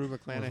 Mexican Rue was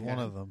McClanahan. one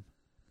of them.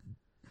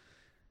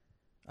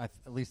 At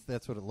least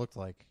that's what it looked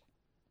like.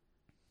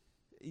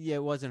 Yeah,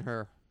 it wasn't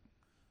her.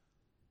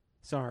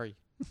 Sorry.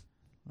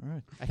 All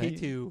right. I hate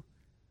to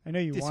I know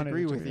you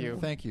disagree wanted it with to. you.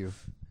 Thank you.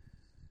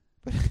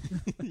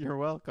 You're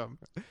welcome.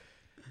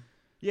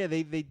 Yeah,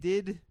 they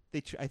did.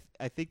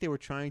 I think they were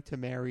trying to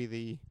marry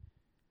the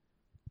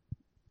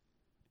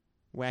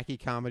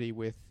wacky comedy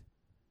with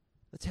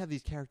let's have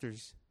these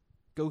characters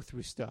go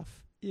through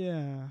stuff,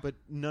 Yeah. but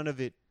none of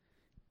it.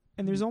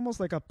 And there's almost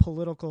like a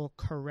political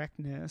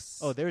correctness.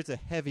 Oh, there's a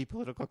heavy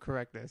political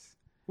correctness.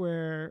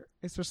 Where,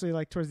 especially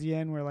like towards the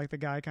end, where like the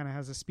guy kind of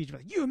has a speech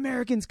like, "You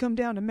Americans come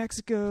down to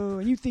Mexico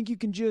and you think you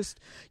can just,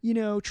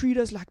 treat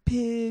us like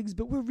pigs,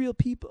 but we're real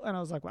people." And I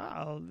was like,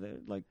 wow,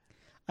 like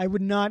I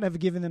would not have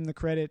given them the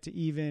credit to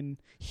even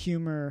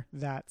humor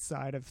that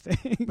side of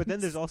things. But then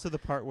there's also the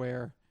part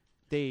where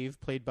Dave,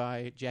 played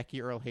by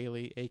Jackie Earl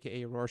Haley,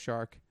 a.k.a.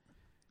 Rorschach,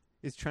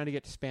 is trying to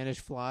get to Spanish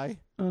Fly,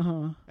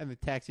 and the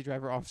taxi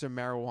driver offers him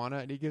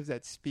marijuana, and he gives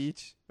that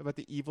speech about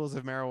the evils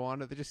of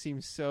marijuana that just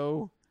seems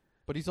so...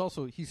 But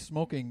he's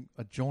smoking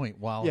a joint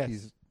while Yes.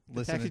 he's The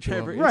listening taxi to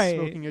driver him. is right,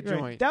 smoking a right.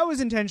 joint. That was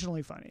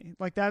intentionally funny.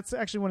 Like that's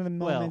actually one of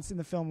the Well- moments in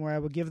the film where I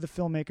would give the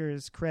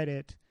filmmakers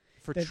credit.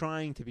 For that-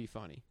 trying to be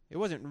funny. It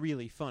wasn't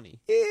really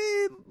funny.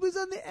 It was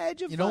on the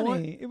edge of You know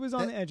funny. what? It was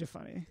on That- the edge of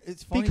funny.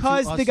 It's funny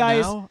Because to the us guy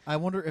is- now. I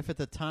wonder if at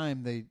the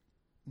time they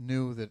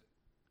knew that.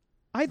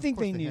 I think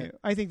course they they knew. had.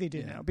 I think they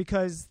did Yeah. know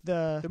because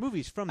The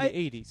movie's from the I-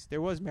 80s.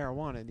 There was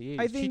marijuana in the 80s.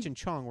 I think- Cheech and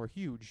Chong were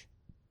huge.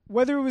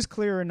 whether it was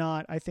clear or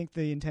not, I think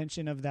the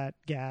intention of that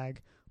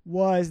gag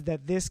was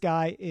that this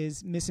guy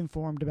is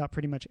misinformed about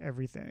pretty much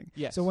everything.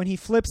 Yes. So when he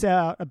flips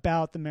out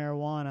about the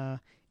marijuana,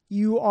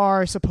 you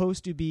are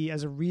supposed to be,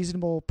 as a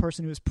reasonable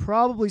person who has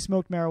probably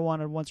smoked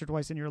marijuana once or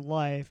twice in your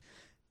life,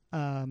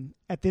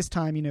 at this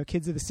time,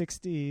 kids of the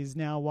 60s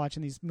now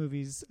watching these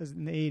movies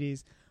in the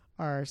 80s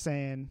are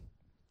saying,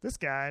 this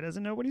guy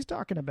doesn't know what he's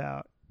talking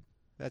about.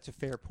 That's a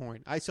fair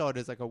point. I saw it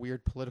as like a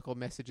weird political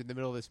message in the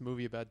middle of this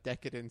movie about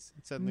decadence.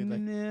 And suddenly,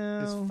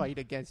 this fight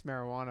against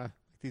marijuana,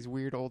 these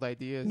weird old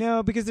ideas.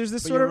 No, because there's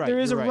this But sort you're of right, there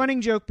is a you're right.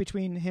 running joke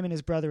between him and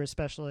his brother,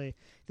 especially,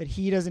 that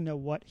he doesn't know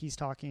what he's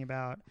talking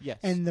about. Yes.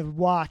 And the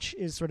watch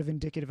is sort of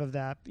indicative of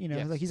that.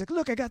 Yes. Like he's like,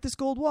 look, I got this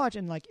gold watch,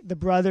 and like the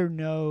brother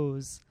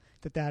knows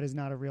that is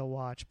not a real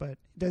watch, but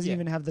doesn't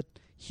even have the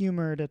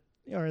humor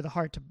or the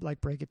heart to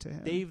like break it to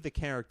him. Dave, the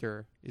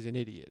character, is an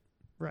idiot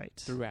right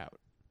throughout.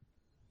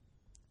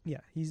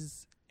 Yeah,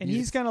 he's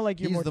kind of like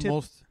your He's more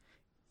most.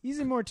 he's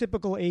a more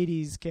typical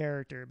 80s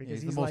character Yeah,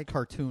 because he's the most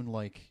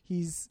cartoon-like,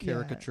 he's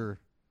caricature,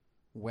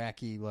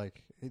 wacky.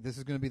 Like this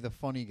is going to be the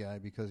funny guy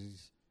because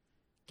he's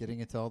getting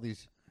into all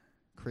these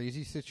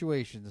crazy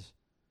situations.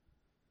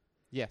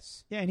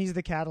 Yes. Yeah, and he's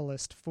the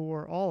catalyst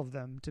for all of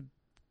them to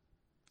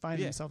find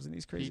Yeah. themselves in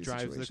these crazy He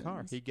drives situations. the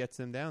car. He gets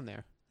them down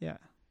there. Yeah.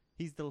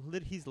 He's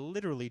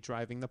literally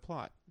driving the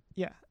plot.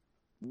 Yeah.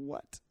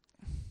 What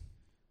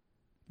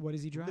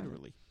is he driving?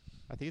 Literally.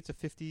 I think it's a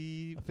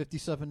 50... A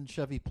 57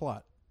 Chevy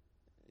Plot.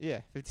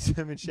 Yeah,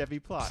 57 Chevy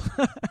plot.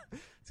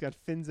 It's got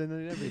fins in it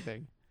and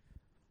everything.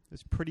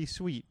 It's pretty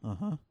sweet.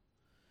 Uh-huh.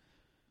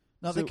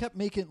 Now, they kept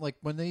making, like,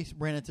 when they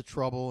ran into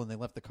trouble and they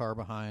left the car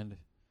behind,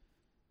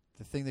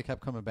 the thing they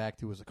kept coming back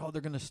to was like, oh,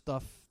 they're going to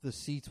stuff the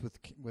seats with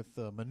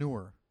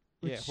manure.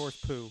 Yeah, horse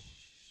poo.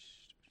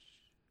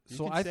 You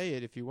So can say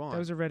it if you want. That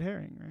was a red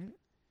herring, right?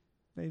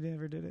 They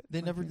never did it.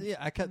 They never did.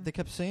 Yeah, they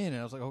kept saying it.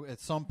 I was like, oh, at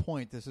some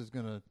point this is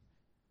going to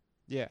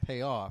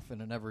pay off,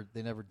 and they never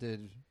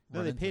did.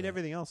 No, they paid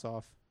everything else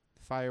off.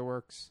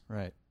 Fireworks.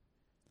 Right.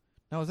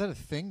 Now, is that a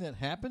thing that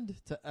happened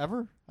to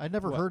ever? I'd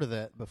never heard of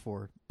that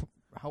before.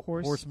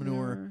 Horse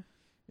manure.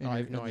 I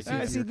have no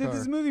idea. See,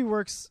 this movie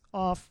works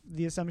off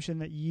the assumption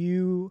that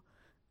you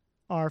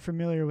are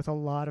familiar with a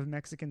lot of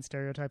Mexican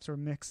stereotypes or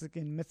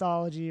Mexican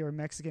mythology or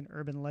Mexican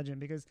urban legend,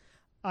 because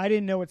I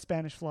didn't know what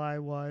Spanish fly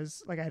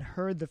was. Like, I'd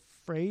heard the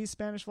phrase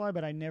Spanish fly,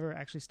 but I never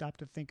actually stopped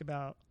to think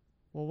about,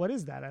 well, what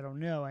is that? I don't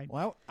know.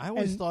 I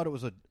always thought it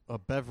was a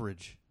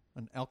beverage,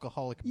 an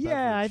alcoholic beverage.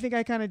 Yeah, I think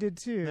I kind of did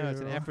too. No,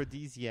 it's an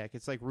aphrodisiac.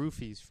 It's like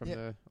roofies from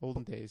the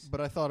olden days. But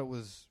I thought it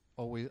was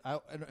always...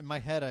 in my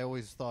head, I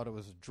always thought it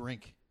was a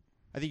drink.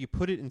 I think you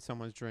put it in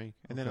someone's drink,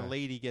 and then a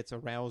lady gets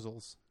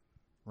arousals.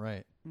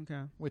 Right.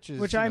 Okay.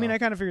 Which I mean, I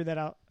kind of figured that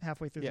out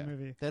halfway through the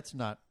movie. That's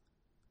not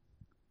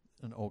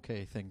an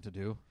okay thing to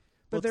do.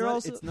 But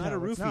it's not a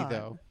roofie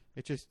though.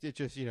 It just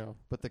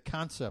But the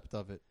concept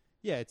of it.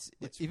 Yeah, it's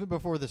even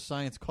before the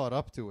science caught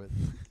up to it.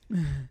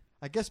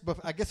 I guess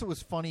it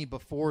was funny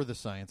before the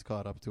science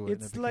caught up to it.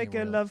 It's like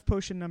a love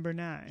potion number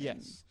 9.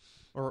 Yes.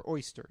 Or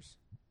oysters.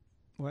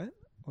 What?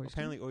 Oysters?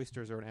 Apparently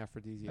oysters are an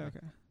aphrodisiac.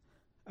 Okay.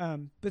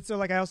 But so,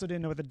 like, I also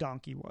didn't know what the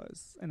donkey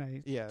was, and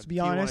to be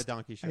Tijuana honest,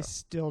 donkey show. I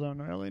still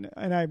don't really know.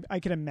 And I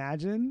can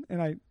imagine,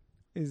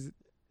 is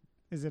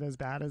it as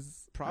bad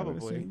as I would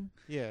Probably. assume?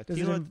 Yeah. Does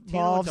it Tijuana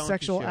involve donkey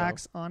sexual show.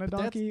 acts on a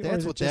donkey? That's or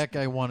is what it just, that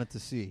guy wanted to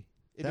see.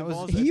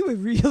 he would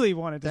really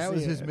wanted to see That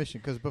was his it.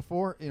 mission, because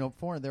before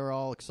they were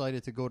all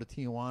excited to go to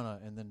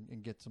Tijuana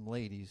and get some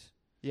ladies.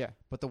 Yeah.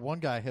 But the one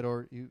guy they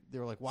were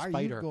like, "Why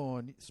are you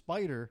going,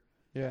 Spider?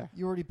 Yeah.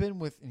 You already been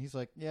with," and he's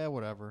like, "Yeah,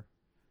 whatever."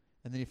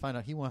 And then you find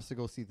out he wants to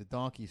go see the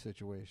donkey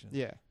situation.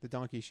 Yeah, the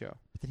donkey show.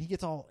 But then he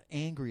gets all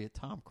angry at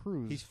Tom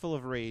Cruise. He's full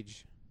of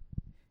rage.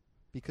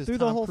 Because through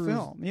Tom the whole Cruise,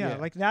 film. Yeah,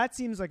 like that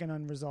seems like an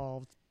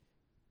unresolved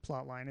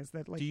plot line. Is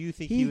that like? Do you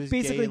think he was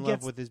basically gay in love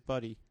gets, with his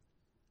buddy?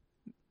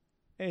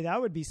 Hey,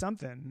 that would be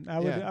something.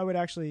 I would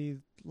actually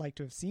like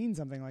to have seen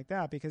something like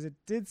that, because it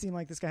did seem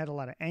like this guy had a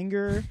lot of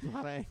anger. A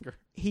lot of anger.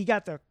 He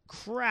got the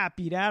crap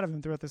beat out of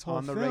him throughout this whole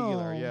On the film.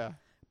 regular, yeah.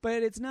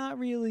 But it's not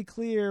really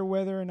clear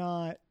whether or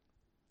not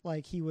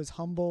like he was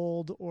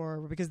humbled, or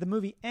because the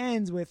movie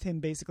ends with him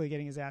basically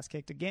getting his ass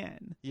kicked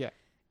again. Yeah.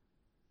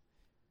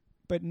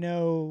 But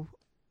no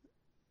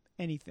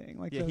anything.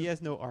 Like he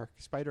has no arc.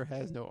 Spider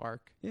has no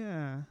arc.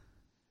 Yeah.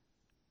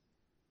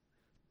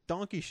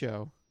 Donkey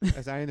show,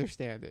 as I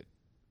understand it,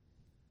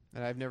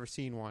 and I've never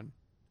seen one.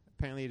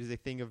 Apparently it is a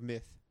thing of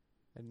myth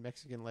and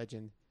Mexican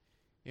legend.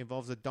 It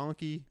involves a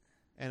donkey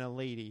and a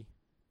lady.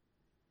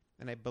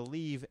 And I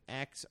believe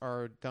acts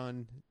are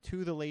done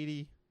to the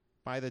lady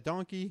by the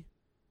donkey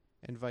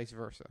and vice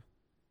versa.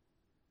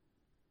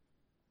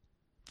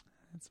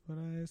 That's what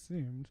I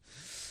assumed.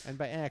 And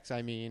by acts,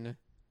 I mean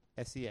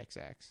sex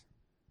acts.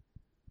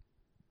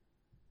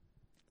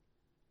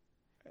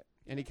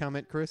 Any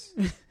comment, Chris?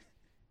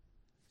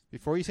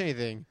 Before you say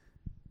anything,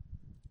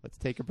 let's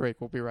take a break.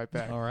 We'll be right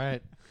back. All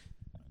right.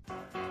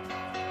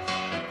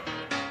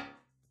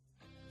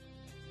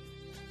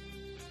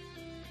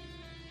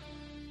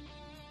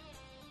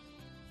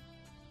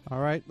 All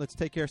right, let's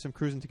take care of some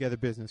cruising together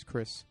business,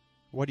 Chris.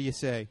 What do you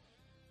say?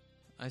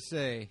 I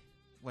say,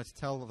 let's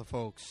tell the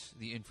folks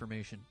the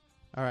information.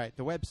 All right,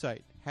 the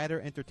website,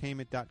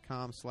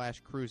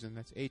 hatterentertainment.com/cruisin.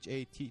 That's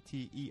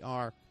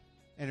HATTER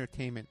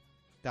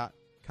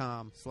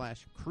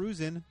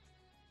entertainment.com/cruisin.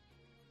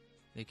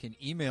 They can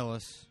email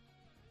us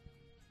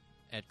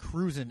at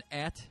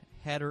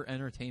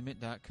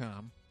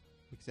cruisin@hatterentertainment.com.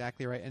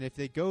 Exactly right. And if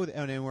they go,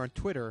 and we're on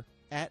Twitter,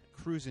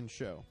 @Cruisin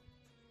Show.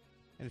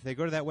 And if they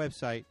go to that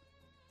website,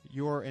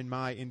 your and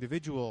my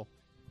individual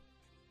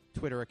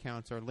Twitter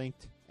accounts are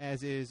linked,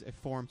 as is a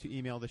form to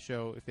email the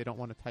show if they don't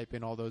want to type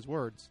in all those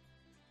words.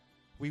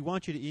 We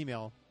want you to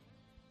email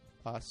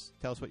us.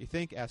 Tell us what you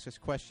think. Ask us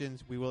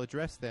questions. We will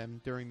address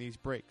them during these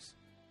breaks.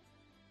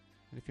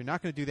 And if you're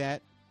not going to do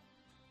that,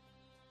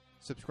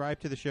 subscribe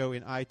to the show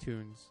in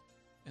iTunes.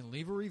 And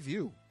leave a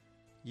review.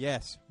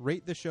 Yes,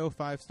 rate the show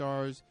 5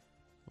 stars.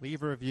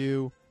 Leave a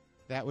review.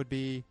 That would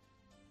be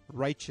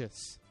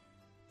righteous.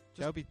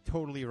 That would be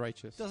totally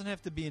righteous. Doesn't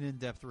have to be an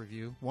in-depth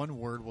review. One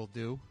word will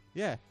do.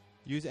 Yeah.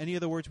 Use any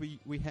of the words we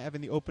have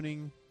in the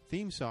opening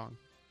theme song.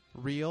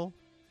 Real,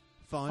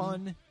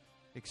 fun.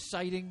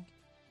 Exciting.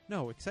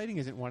 No, exciting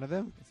isn't one of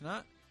them. It's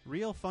not?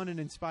 Real, fun, and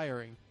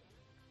inspiring.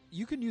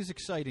 You can use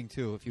exciting,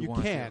 too, if you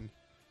want You can.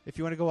 If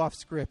you want to go off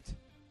script,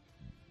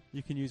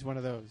 you can use one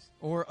of those.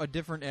 Or a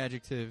different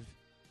adjective.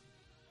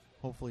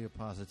 Hopefully a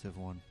positive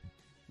one.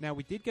 Now,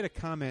 we did get a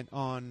comment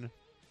on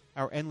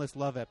our Endless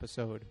Love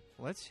episode.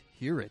 Let's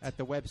hear it. At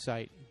the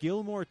website.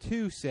 Gilmore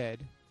 2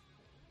 said,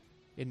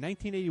 in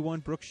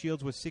 1981, Brooke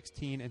Shields was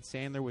 16 and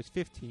Sandler was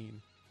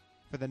 15.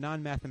 For the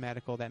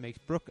non-mathematical, that makes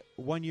Brooke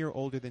 1 year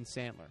older than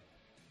Sandler.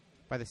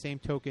 By the same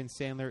token,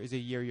 Sandler is a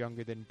year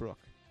younger than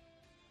Brooke.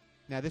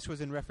 Now, this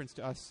was in reference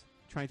to us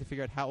trying to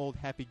figure out how old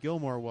Happy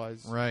Gilmore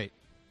was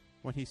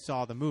when he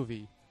saw the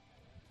movie.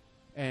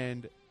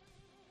 And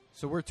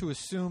so we're to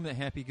assume that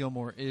Happy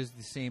Gilmore is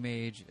the same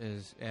age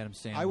as Adam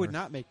Sandler. I would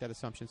not make that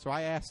assumption. So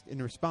I asked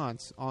in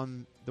response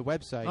on the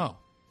website. Oh.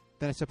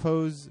 Then I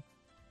suppose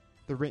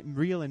the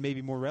real and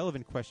maybe more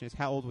relevant question is,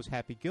 how old was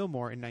Happy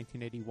Gilmore in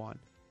 1981?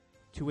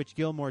 To which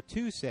Gilmore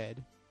 2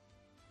 said,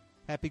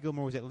 Happy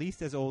Gilmore was at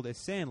least as old as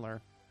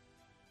Sandler.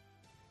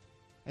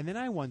 And then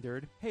I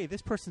wondered, hey,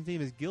 this person's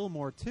name is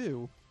Gilmore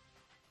 2.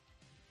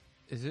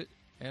 Is it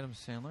Adam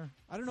Sandler?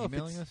 I don't know if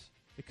emailing us?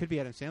 It could be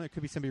Adam Sandler. It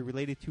could be somebody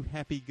related to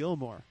Happy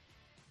Gilmore.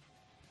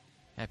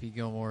 Happy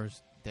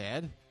Gilmore's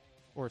dad?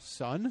 Or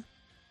son?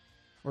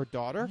 Or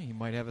daughter? He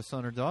might have a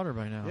son or daughter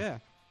by now. Yeah.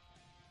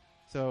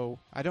 So,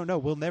 I don't know.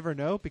 We'll never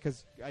know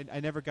because I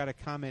never got a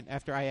comment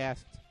after I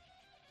asked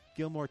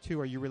Gilmore 2,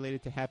 are you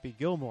related to Happy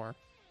Gilmore?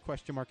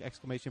 Question mark,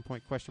 exclamation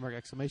point, question mark,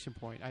 exclamation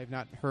point. I have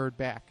not heard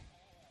back.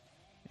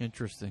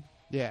 Interesting.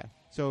 Yeah.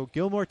 So,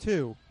 Gilmore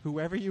 2,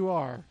 whoever you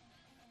are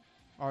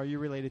you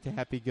related to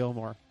Happy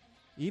Gilmore?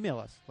 Email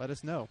us. Let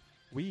us know.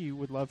 We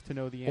would love to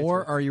know the answer.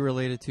 Or are you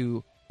related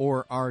to,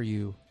 or are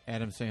you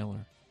Adam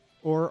Sandler?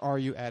 Or are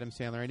you Adam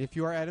Sandler? And if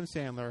you are Adam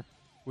Sandler,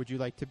 would you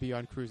like to be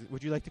on cruise?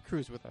 Would you like to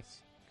cruise with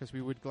us? Because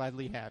we would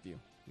gladly have you.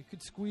 We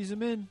could squeeze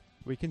him in.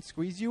 We can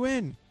squeeze you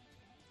in.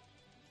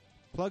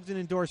 Plugs and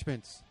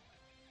endorsements.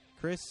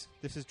 Chris,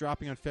 this is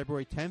dropping on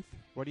February 10th.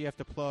 What do you have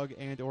to plug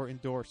and or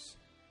endorse?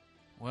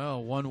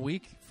 Well, 1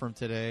 week from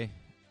today.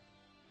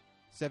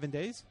 7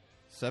 days?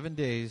 7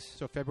 days.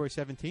 So February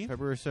 17th?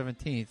 February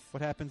 17th.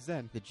 What happens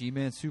then? The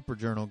G-Man Super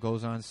Journal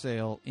goes on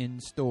sale in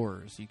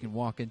stores. You can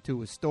walk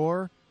into a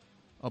store,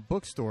 a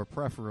bookstore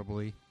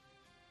preferably,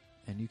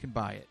 and you can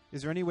buy it.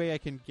 Is there any way I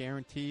can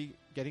guarantee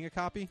getting a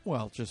copy?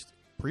 Well, just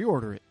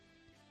pre-order it.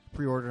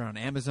 Pre-order it on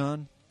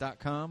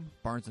Amazon.com,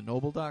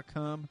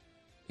 BarnesandNoble.com,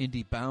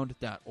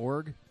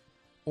 IndieBound.org,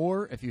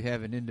 or if you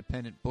have an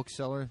independent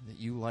bookseller that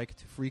you like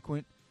to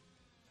frequent,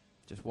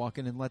 just walk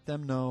in and let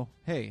them know,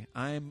 hey,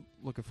 I'm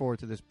looking forward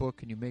to this book.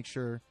 Can you make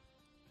sure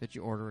that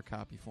you order a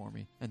copy for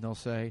me? And they'll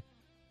say,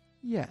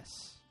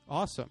 yes.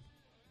 Awesome.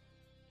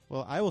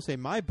 Well, I will say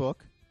my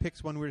book,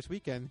 Picks One Weirdest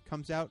Weekend,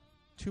 comes out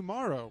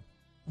tomorrow.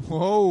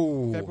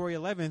 Whoa. February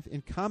 11th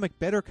in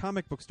better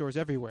comic book stores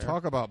everywhere.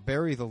 Talk about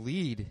bury the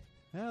lead.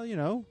 Well, you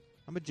know,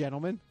 I'm a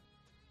gentleman.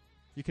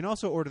 You can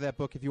also order that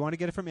book if you want to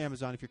get it from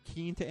Amazon. If you're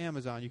keen to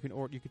Amazon, you can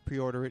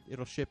pre-order it.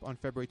 It'll ship on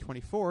February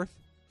 24th.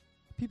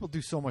 People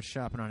do so much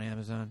shopping on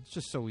Amazon. It's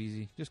just so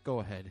easy. Just go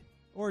ahead.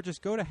 Or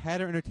just go to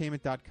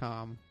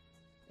hatterentertainment.com,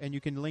 and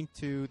you can link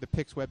to the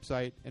Pix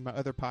website and my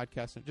other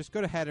podcasts. Just go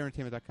to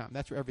hatterentertainment.com.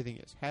 That's where everything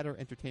is.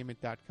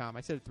 hatterentertainment.com.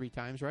 I said it 3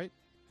 times, right?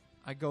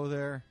 I go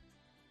there.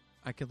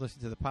 I can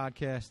listen to the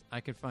podcast.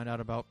 I can find out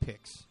about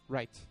Pix.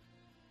 Right.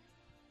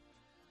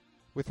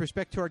 With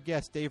respect to our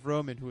guest, Dave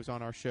Roman, who was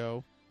on our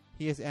show,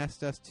 he has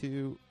asked us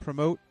to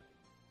promote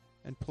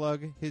and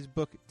plug his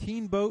book,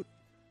 Teen Boat,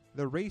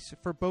 The Race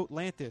for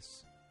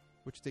Boatlantis,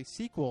 which is a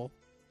sequel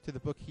to the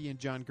book he and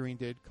John Green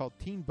did called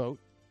Teen Boat.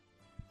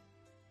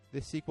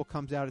 This sequel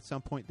comes out at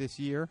some point this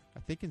year, I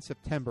think in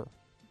September.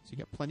 So you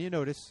got plenty of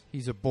notice.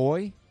 He's a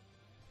boy.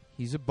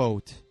 He's a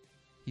boat.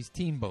 He's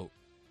Teen Boat.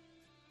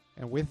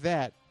 And with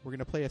that, we're going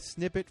to play a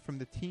snippet from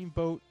the Teen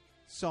Boat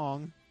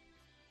song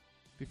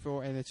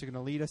and it's going to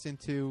lead us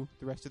into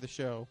the rest of the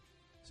show.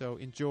 So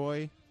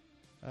enjoy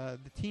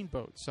the Teen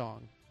Boat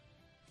song,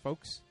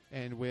 folks.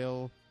 And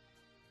we'll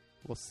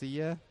see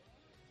you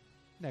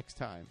next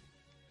time.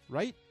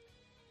 Right?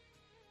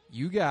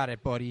 You got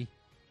it, buddy.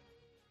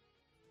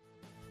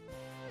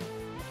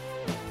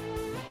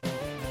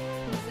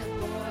 He's a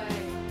boy,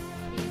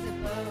 he's a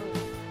boat,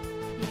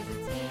 he's a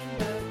teen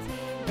boat,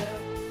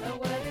 oh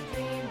what a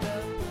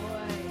dreamboat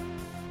boy.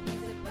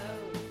 He's a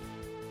boat,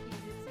 he's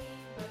a teen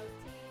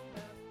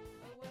boat,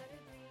 oh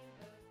what a dreamboat, baby.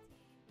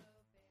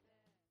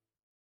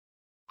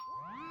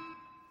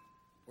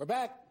 We're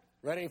back,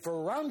 ready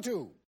for round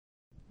 2.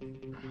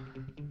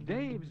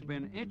 Dave's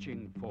been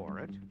itching for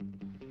it.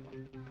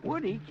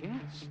 Woody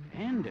can't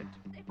stand it.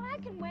 If I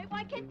can wait,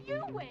 why can't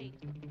you wait?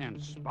 And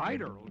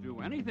Spider will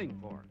do anything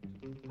for it.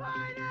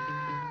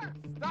 Spider!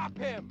 Stop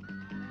him!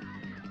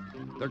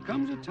 There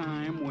comes a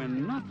time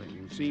when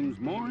nothing seems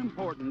more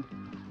important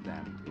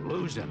than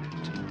losing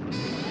it.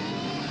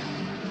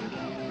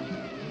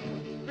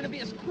 We're gonna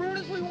be as crude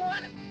as we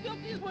want, as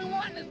filthy as we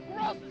want, and as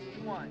gross as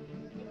we want.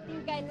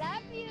 You think I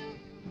love you?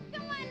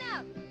 Come on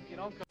up. You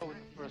don't go with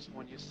the first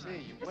one you see.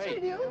 You Yes, wait.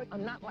 I do.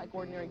 I'm not like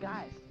ordinary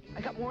guys.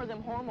 I got more of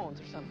them hormones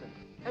or something.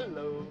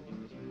 Hello.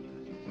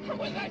 How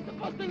was I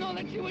supposed to know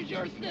that she was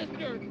your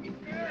sister?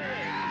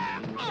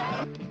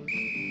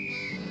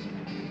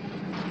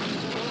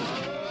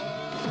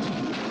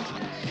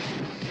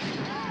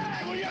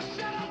 Will you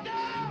settle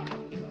down?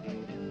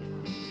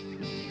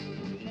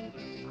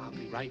 I'll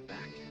be right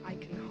back. I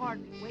can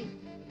hardly wait.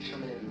 Show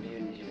me that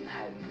mutants you've been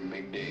hiding from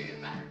Big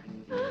Dave.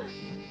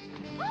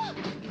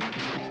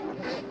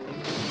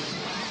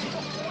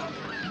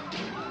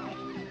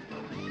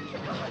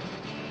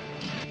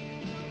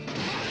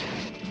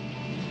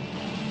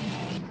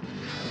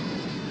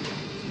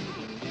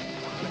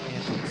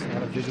 Antics, a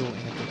lot of visual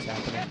antics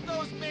happening. Get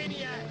those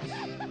maniacs!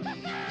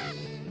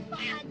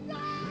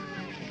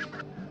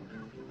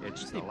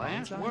 It's the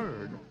last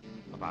word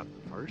about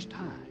the first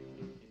time.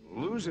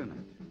 Losing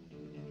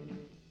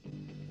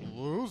it.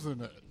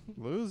 Losing it.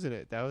 Losing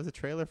It. That was a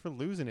trailer for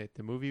Losing It,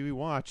 the movie we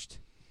watched.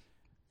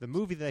 The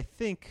movie that I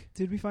think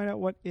Did we find out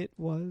what it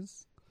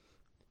was?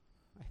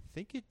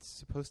 it's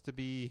supposed to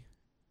be.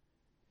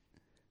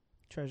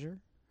 Treasure?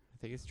 I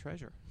think it's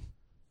Treasure.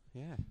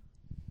 Yeah.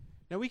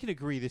 Now we can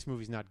agree this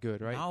movie's not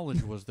good, right?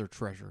 Knowledge was their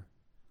treasure.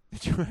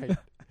 That's right.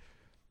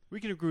 We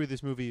can agree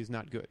this movie is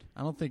not good.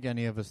 I don't think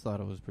any of us thought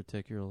it was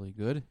particularly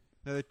good.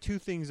 Now, there are two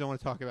things I want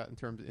to talk about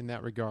in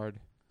that regard.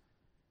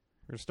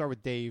 We're going to start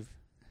with Dave.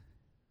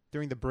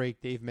 During the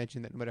break, Dave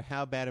mentioned that no matter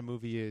how bad a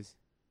movie is,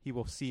 he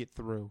will see it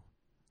through.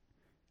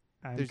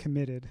 I'm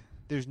committed.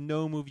 There's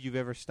no movie you've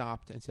ever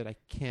stopped and said, I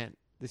can't.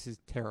 This is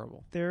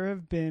terrible. There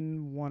have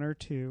been one or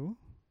two.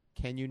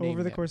 Can you name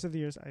over the them? course of the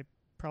years? I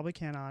probably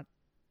cannot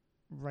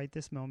right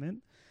this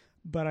moment,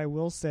 but I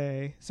will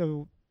say,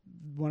 so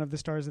one of the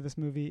stars of this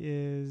movie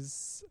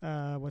is,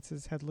 what's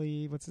his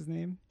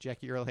name?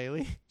 Jackie Earl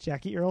Haley?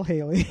 Jackie Earl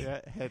Haley.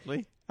 Yeah,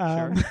 Headley.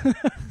 Sure. Sure.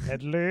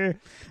 Headley.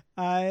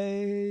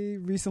 I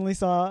recently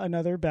saw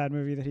another bad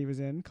movie that he was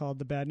in called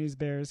The Bad News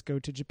Bears Go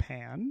to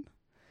Japan,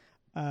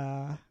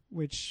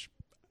 which,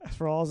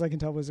 for all as I can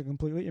tell, was a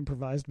completely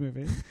improvised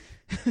movie.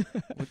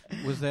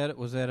 Was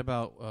that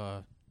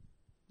about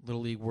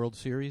Little League World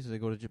Series? They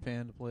go to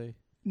Japan to play?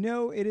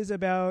 No, it is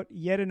about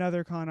yet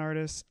another con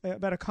artist,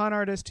 about a con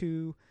artist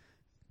who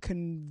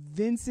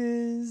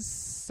convinces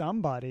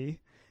somebody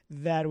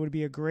that it would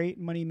be a great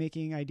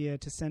money-making idea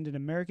to send an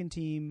American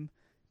team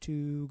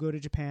to go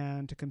to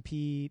Japan to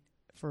compete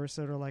for a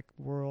sort of like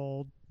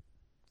world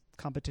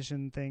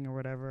competition thing or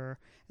whatever,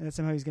 and that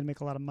somehow he's going to make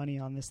a lot of money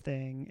on this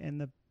thing,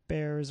 and the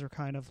Bears are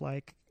kind of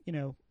like, you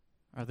know...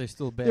 Are they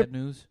still bad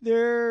news? They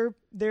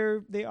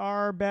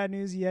are bad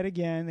news yet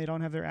again. They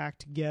don't have their act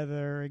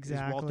together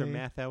exactly. Is Walter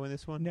Matthau in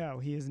this one? No,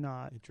 he is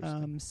not.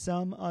 Interesting.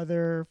 Some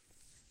other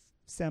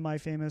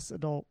semi-famous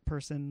adult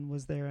person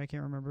was there. I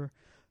can't remember.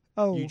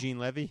 Oh, Eugene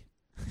Levy?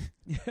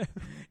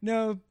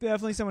 No,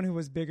 definitely someone who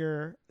was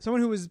bigger.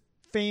 Someone who was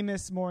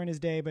famous more in his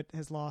day, but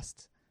has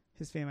lost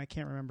his fame. I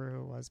can't remember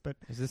who it was. But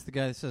is this the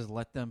guy that says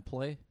 "Let them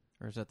play,"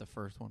 or is that the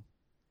first one?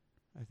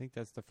 I think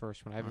that's the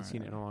first one. I haven't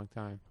seen it in a long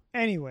time.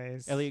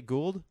 Anyways. Elliot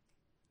Gould?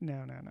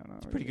 No.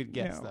 It's a pretty good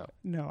guess, though.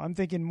 No, I'm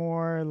thinking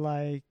more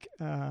like...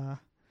 Tom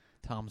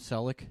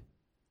Selleck?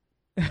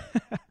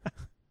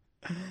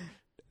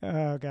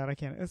 Oh, God, I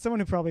can't. It's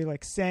someone who probably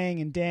like sang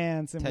and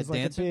danced and Ted was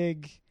like Danson? a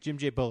big... Jim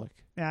J. Bullock.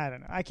 I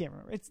don't know. I can't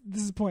remember.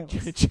 This is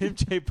pointless. Jim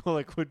J.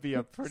 Bullock would be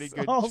a pretty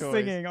good all choice.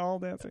 Singing, all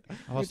dancing.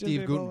 Oh,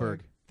 Steve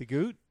Guttenberg. The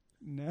Goot?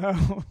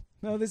 No.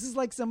 No, this is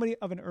like somebody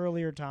of an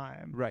earlier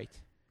time. Right.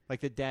 Like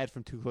the dad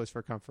from Too Close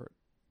for Comfort.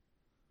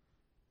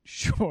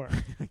 Sure.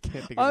 I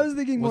can't think of I was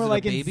thinking more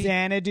like in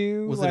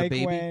Xanadu. Was like it a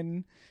baby?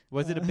 when...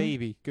 Was it a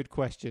baby? Good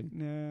question.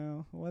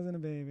 No, it wasn't a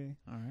baby.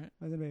 All right. It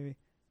wasn't a baby.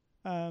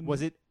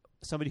 Was it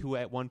somebody who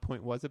at one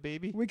point was a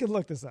baby? We could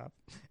look this up.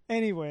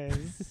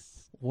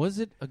 Anyways. Was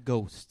it a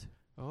ghost?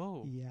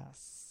 Oh.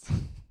 Yes.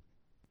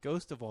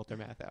 Ghost of Walter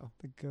Matthau.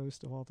 The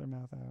ghost of Walter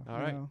Matthau. All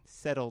right. No.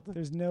 Settled.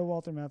 There's no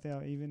Walter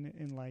Matthau even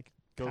in like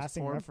Ghost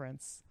passing form?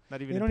 reference.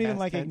 Not even They in don't even past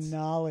like tense?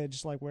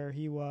 acknowledge like where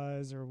he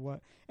was or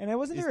what. And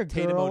wasn't Is there a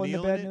Tatum girl in the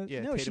O'Neal bed? in it? Yeah,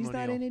 No, Tatum she's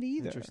not O'Neal. in it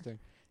either. Interesting.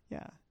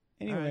 Yeah.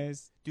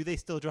 Anyways, Do they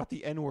still drop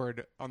the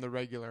N-word on the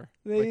regular?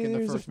 they, like in the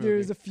first movie?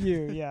 there's a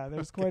few. Yeah,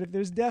 there's quite.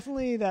 There's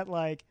definitely that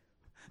like,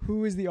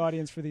 who is the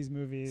audience for these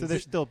movies? So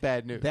there's still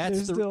bad news.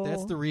 That's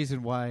There's the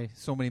reason why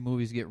so many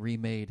movies get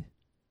remade.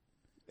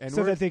 N-word?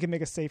 so that they can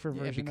make a safer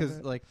Yeah, version. because of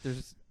it. like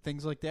there's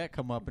things like that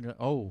come up and you're,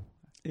 oh,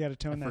 You got to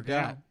tone I that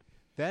forgot.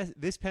 down.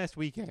 This past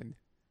weekend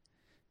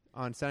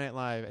on Saturday Night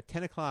Live at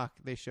 10 o'clock,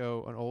 they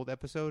show an old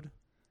episode,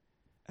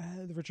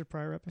 The Richard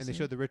Pryor episode. and they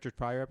showed the Richard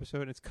Pryor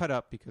episode, and it's cut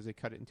up because they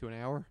cut it into an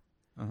hour.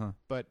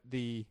 But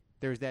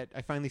there's that.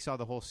 I finally saw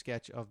the whole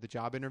sketch of the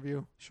job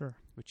interview. Sure.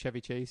 With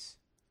Chevy Chase.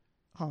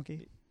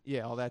 Honky.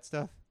 Yeah, all that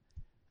stuff.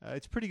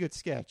 It's a pretty good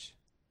sketch,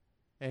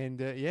 and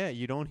yeah,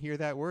 you don't hear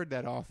that word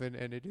that often,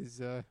 and it is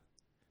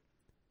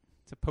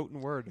it's a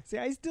potent word. See,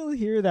 I still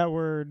hear that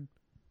word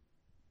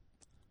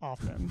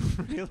often.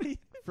 Really?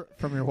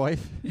 From your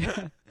wife?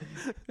 Yeah.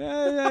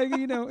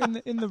 You know,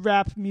 in the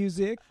rap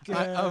music. I'm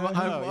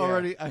yeah.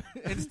 already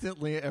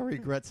instantly I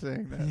regret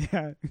saying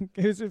that.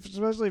 Yeah,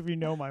 especially if you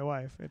know my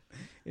wife,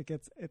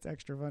 it's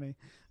extra funny.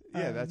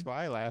 Yeah, that's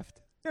why I laughed.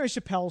 You know,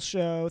 Chappelle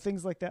Show,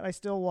 things like that. I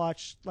still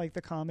watch like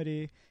the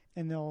comedy,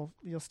 and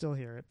you'll still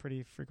hear it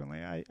pretty frequently.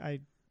 I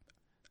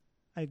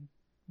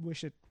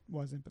wish it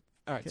wasn't, but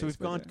All right, so we've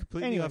gone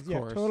completely anyways, off yeah,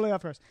 course. totally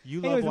off course. You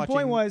Anyways, love the watching.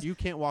 point was, You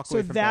can't walk so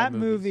away from that bad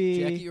movies.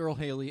 movie, Jackie Earl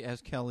Haley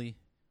as Kelly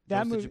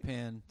that goes movie, to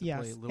Japan to yes,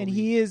 play Little and League.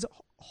 he is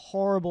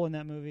horrible in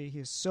that movie. He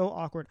is so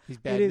awkward. He's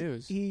bad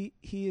news. He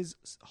is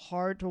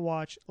hard to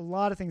watch. A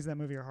lot of things in that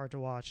movie are hard to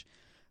watch,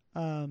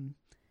 and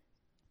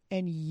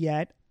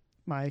yet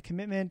my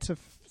commitment to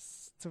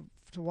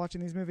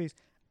watching these movies,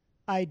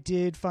 I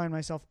did find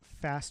myself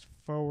fast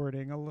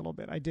forwarding a little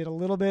bit. I did a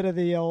little bit of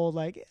the old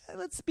like,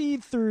 let's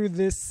speed through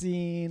this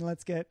scene,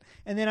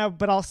 and then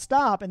but I'll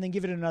stop and then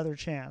give it another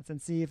chance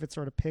and see if it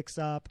sort of picks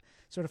up,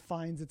 sort of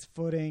finds its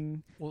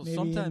footing. Well, maybe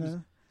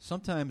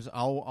sometimes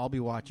I'll be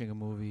watching a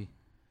movie,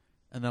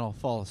 and then I'll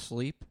fall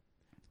asleep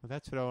Well,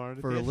 that's what I wanted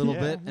to for do. a little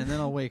Yeah. bit, and then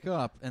I'll wake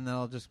up, and then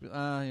I'll just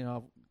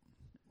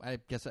I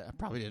guess I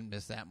probably didn't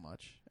miss that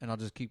much, and I'll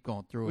just keep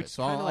going through Which it.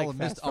 So kinda like I'll have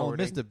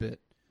fast-forwarding. missed a bit.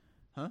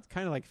 It's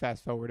kind of like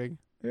fast forwarding.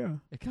 Yeah.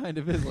 It kind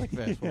of is like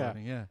fast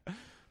forwarding, yeah.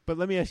 But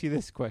let me ask you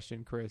this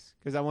question, Chris,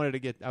 because I wanted to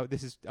get out.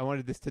 I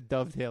wanted this to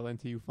dovetail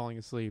into you falling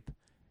asleep.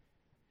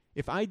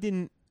 If I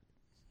didn't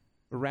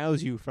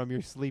arouse you from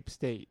your sleep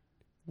state,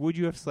 would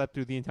you have slept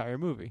through the entire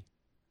movie?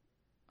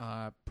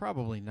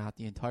 Probably not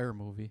the entire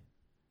movie.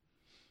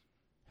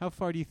 How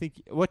far do you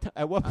think?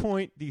 At what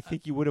point do you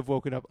think you would have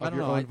woken up I of don't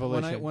your know. own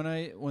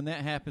volition? When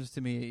that happens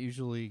to me,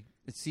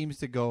 it seems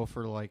to go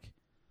for like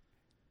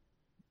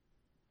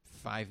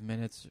 5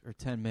 minutes or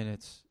 10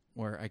 minutes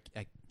where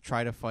I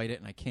try to fight it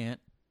and I can't,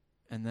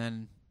 and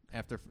then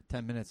after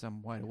 10 minutes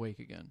I'm wide awake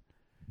again.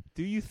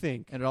 Do you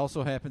think? And it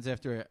also happens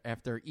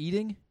after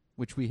eating,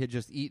 which we had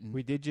just eaten.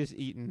 We did just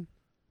eaten.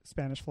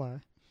 Spanish Fly.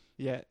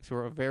 Yeah, so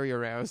we're very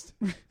aroused.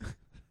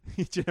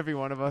 Each and every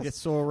one of us. I get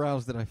so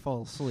aroused that I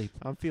fall asleep.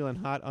 I'm feeling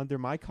hot under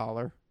my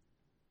collar.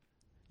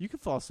 You can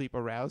fall asleep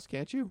aroused,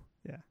 can't you?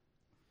 Yeah.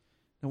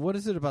 And what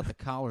is it about the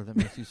collar that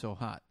makes you so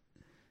hot?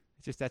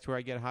 It's just that's where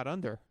I get hot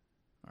under.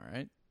 All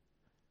right.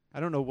 I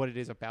don't know what it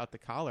is about the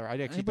collar. I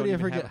actually Anybody don't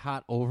ever even get have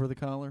hot over the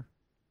collar?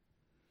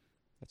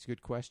 That's a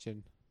good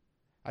question.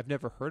 I've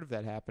never heard of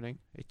that happening.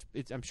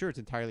 I'm sure it's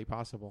entirely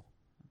possible.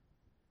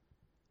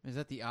 Is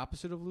that the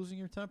opposite of losing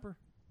your temper?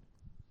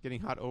 Getting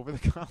hot over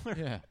the collar?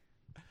 Yeah.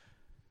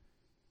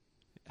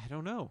 I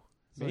don't know.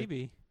 It's like-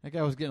 Maybe. That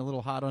guy was getting a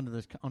little hot under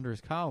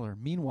his collar.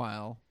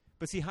 Meanwhile,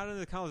 But see, hot under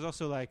the collar is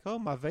also like, oh,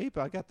 my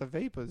vapor. I got the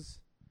vapors.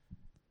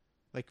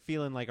 Like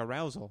feeling like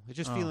arousal. It's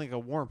just feeling like a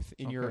warmth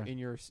in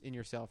in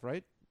yourself,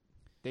 right?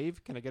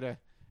 Dave, can I get a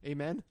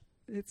amen?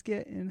 It's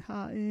getting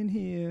hot in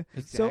here.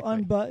 Exactly. So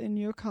unbutton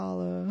your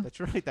collar. That's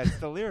right. That's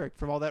the lyric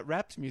from all that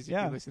raps music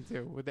Yeah. you listen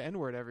to with the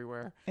N-word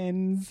everywhere.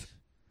 Ends.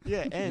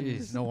 Yeah, Jeez,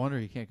 ends. no wonder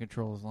he can't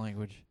control his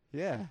language.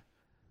 Yeah.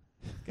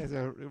 Guy's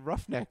a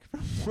roughneck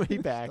from way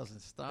back.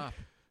 Doesn't stop.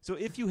 So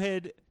if you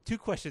had two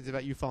questions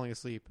about you falling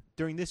asleep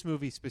during this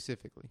movie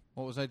specifically.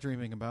 What was I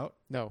dreaming about?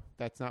 No,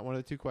 that's not one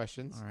of the two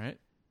questions. All right.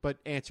 But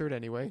answer it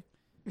anyway.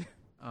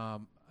 I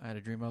had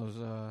a dream I was,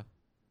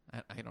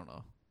 I don't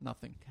know.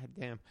 Nothing. God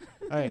damn.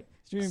 All right.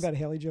 Dreaming about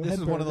Haley Joel. This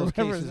is one of those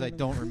Whatever cases his I name is.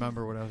 don't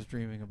remember what I was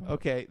dreaming about.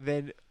 Okay,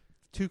 then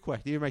two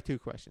questions. These are my two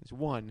questions.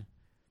 One,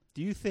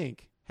 do you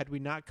think had we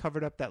not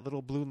covered up that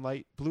little blue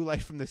light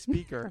from the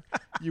speaker,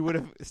 you would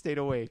have stayed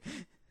awake?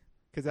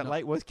 Because that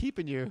light was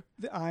keeping you.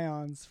 The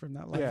ions from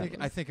that light. Yeah.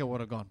 I think I would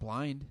have gone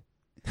blind.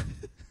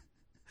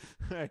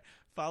 All right.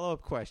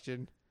 Follow-up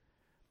question.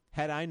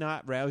 Had I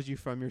not roused you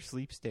from your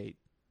sleep state,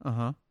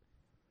 Uh-huh.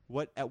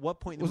 at what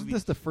point in the Wasn't movie...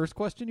 this the first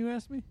question you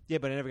asked me? Yeah,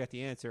 but I never got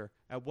the answer.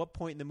 At what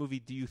point in the movie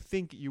do you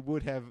think you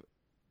would have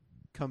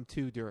come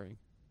to during?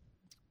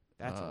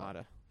 That's a lot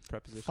of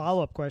prepositions.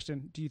 Follow-up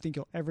question. Do you think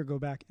you'll ever go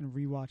back and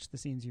rewatch the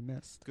scenes you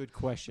missed? Good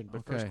question. But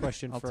Okay. first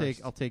question I'll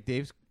first. take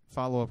Dave's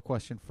follow-up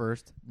question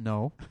first.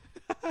 No.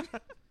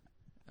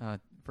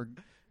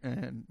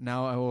 And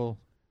now I will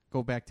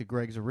go back to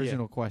Greg's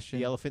original question.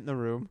 The elephant in the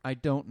room. I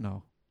don't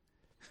know.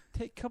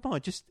 Come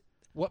on, just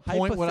what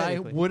point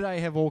would I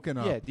have woken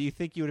up? Yeah. Do you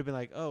think you would have been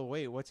like, oh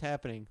wait, what's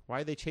happening?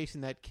 Why are they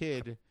chasing that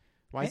kid?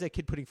 Why is that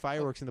kid putting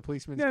fireworks in the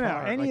policeman's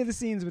car? Any of the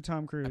scenes with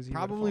Tom Cruise. I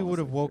probably would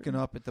have woken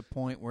up at the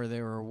point where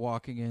they were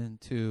walking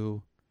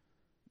into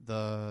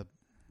the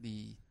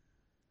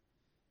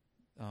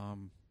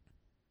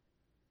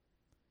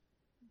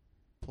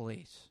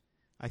place.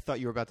 I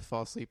thought you were about to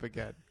fall asleep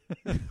again.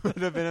 Would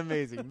have been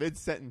amazing.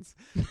 Mid-sentence.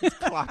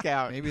 Just clock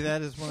out. Maybe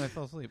that is when I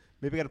fell asleep.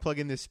 Maybe I got to plug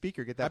in this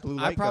speaker, get that blue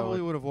light I probably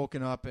going. would have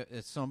woken up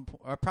at some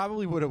point. I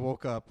probably would have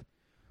woke up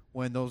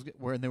when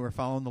they were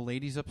following the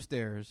ladies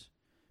upstairs,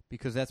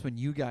 because that's when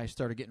you guys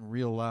started getting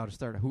real loud and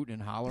started hooting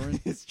and hollering.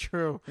 It's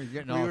true. You're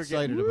getting all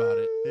excited about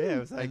it. Yeah, it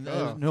was like,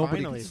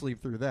 nobody finally. could sleep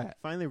through that.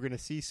 Finally, we're going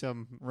to see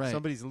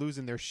somebody's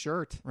losing their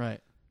shirt. Right.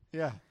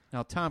 Yeah.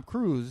 Now, Tom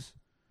Cruise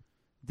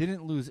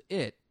didn't lose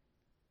it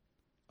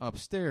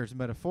upstairs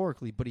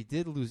metaphorically, but he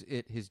did lose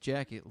his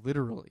jacket,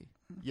 literally.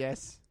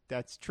 Yes,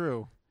 that's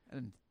true.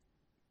 And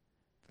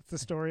that's the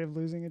story of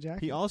losing a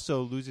jacket. He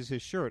also loses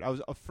his shirt. I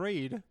was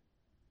afraid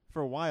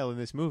for a while in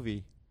this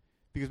movie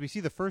because we see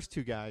the first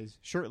two guys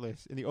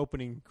shirtless in the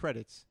opening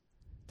credits.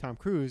 Tom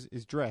Cruise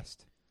is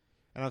dressed.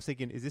 And I was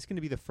thinking, is this going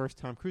to be the first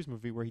Tom Cruise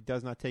movie where he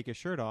does not take his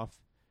shirt off?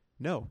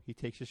 No, he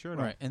takes his shirt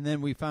off. Right, and then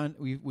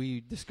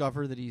we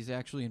discover that he's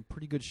actually in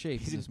pretty good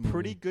shape. He's in this in movie.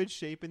 pretty good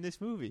shape in this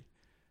movie.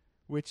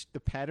 Which the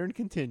pattern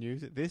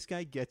continues. This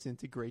guy gets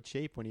into great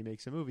shape when he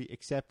makes a movie,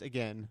 except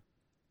again.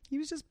 He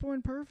was just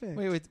born perfect.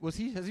 Wait,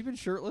 has he been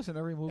shirtless in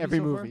every movie? Every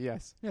so movie, far?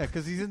 yes. Yeah,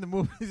 because he's in the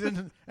movie. He's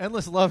in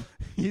Endless Love.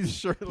 He's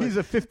shirtless. He's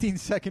a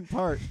 15-second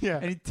part. Yeah,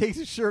 and he takes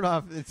his shirt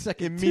off in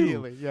second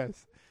immediately. 2.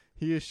 Yes,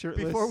 he is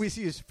shirtless. Before we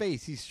see his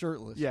face, he's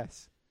shirtless.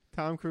 Yes,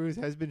 Tom Cruise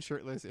has been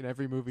shirtless in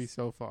every movie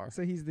so far.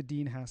 So he's the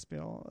Dean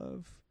Haspel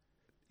of.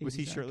 Was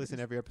he shirtless in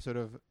every episode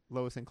of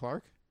Lois and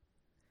Clark?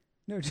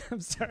 No, I'm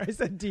sorry. I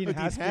said Dean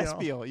Haspel.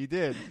 Dean Haspel, you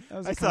did.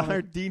 I saw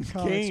her Dean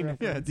Cain.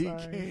 Reference, Yeah, Dean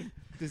sorry. Cain.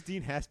 Does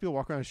Dean Haspel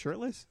walk around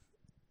shirtless?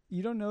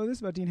 You don't know this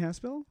about Dean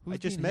Haspel? I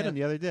just met him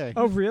the other day.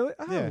 Oh, really?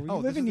 Oh, yeah. you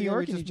live in New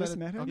York and you just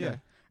met him? Okay. Yeah.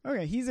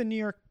 Okay, he's a New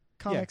York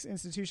comics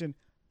institution,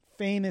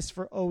 famous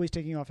for always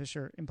taking off his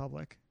shirt in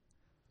public,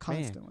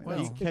 constantly. Man.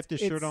 Well, he kept his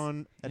shirt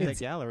on at that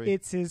gallery.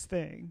 It's his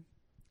thing.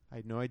 I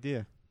had no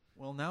idea.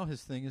 Well, now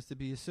his thing is to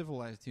be a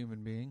civilized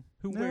human being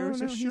who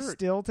wears a shirt. He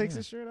still takes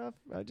his shirt off.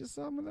 I just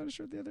saw him without a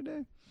shirt the other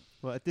day.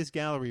 Well, at this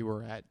gallery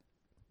we're at,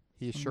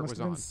 his shirt was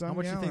on. How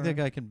much do you think that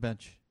guy can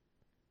bench?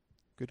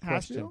 Good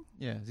question.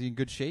 Yeah, is he in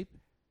good shape?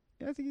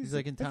 Yeah, I think he's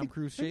like in Tom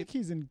Cruise shape. I think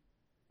he's in.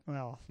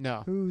 Well,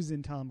 no. Who's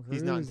in Tom Cruise?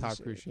 He's not in Tom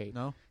Cruise shape.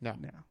 No. No.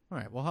 All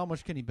right. Well, how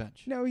much can he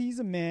bench? No, he's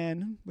a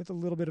man with a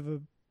little bit of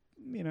a,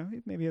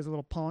 maybe has a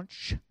little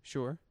punch.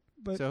 Sure.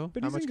 But how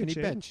he's much in can good he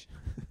shape. bench?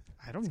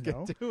 I don't Let's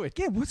know. Get to it.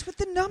 Again, what's with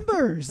the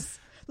numbers?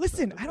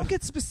 Listen, I don't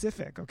get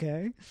specific.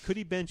 Okay. Could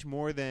he bench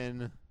more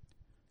than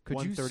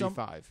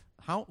 135?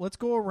 Let's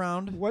go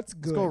around. What's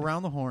good? Let's go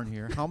around the horn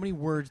here. How many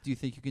words do you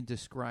think you can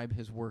describe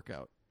his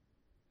workout?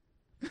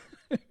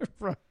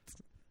 Right.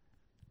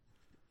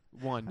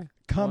 One.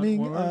 Coming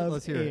One word? of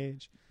Let's hear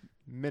age.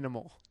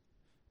 Minimal.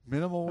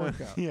 Minimal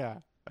workout. Yeah.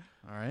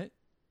 All right.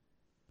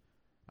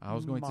 I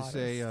was going to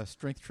say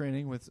strength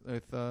training with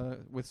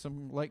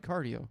some light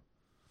cardio.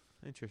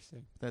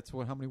 Interesting. That's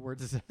how many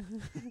words is that?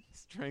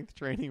 Strength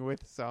training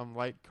with some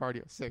light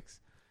cardio. 6.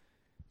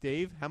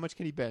 Dave, how much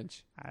can he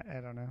bench?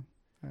 I don't know.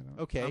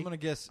 Okay. I'm going to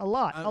guess a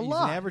lot. He's an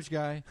average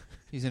guy.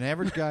 He's an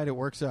average guy that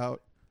works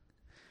out.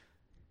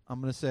 I'm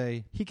going to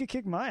say he could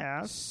kick my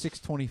ass.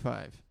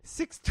 625.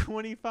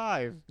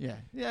 625. Yeah.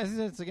 Yeah,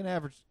 it's like an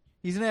average.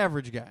 He's an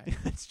average guy.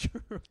 That's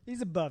true.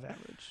 He's above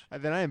average.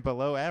 Then I am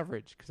below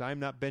average because I'm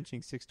not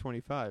benching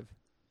 625.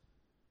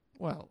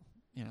 Well,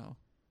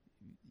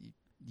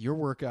 your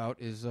workout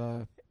is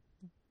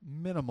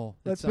minimal.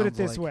 Let's put it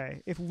this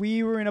way: if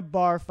we were in a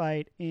bar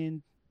fight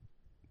in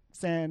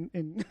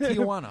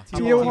Tijuana,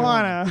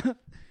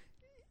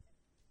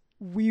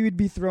 we would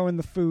be throwing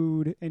the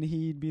food, and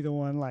he'd be the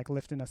one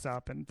lifting us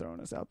up and throwing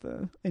us out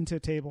into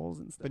tables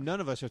and stuff. But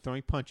none of us are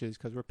throwing punches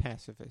because we're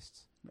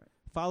pacifists. Right.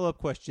 Follow-up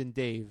question,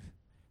 Dave: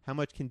 how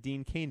much can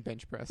Dean Cain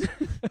bench press?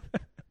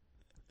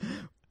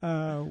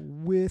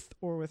 With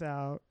or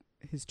without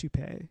his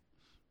toupee.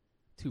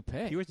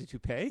 Toupee. He wears a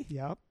toupee?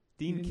 Yep.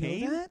 Dean You didn't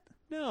Cain? know that?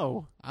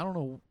 No. I don't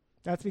know.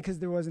 That's because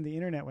there wasn't the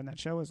internet when that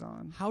show was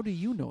on. How do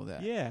you know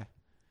that? Yeah.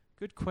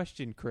 Good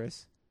question,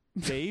 Chris.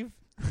 Dave,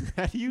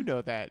 how do you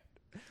know that?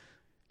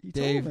 You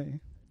Dave, told me.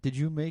 Did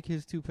you make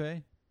his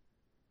toupee?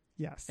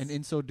 Yes. And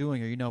in so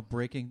doing, are you now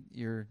breaking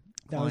your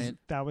client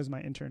that was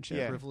my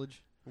internship.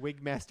 privilege?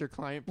 Wigmaster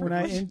client When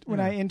privilege?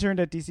 I interned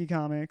at DC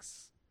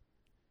Comics.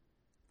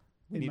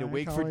 We in need a my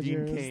wig for college Dean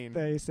years, Cain.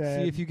 They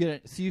said,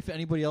 see if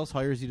anybody else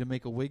hires you to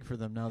make a wig for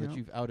them now that Yep.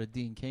 you've outed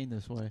Dean Cain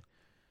this way.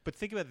 But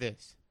think about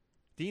this.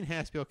 Dean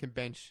Haspel can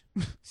bench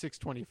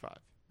 625,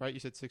 right? You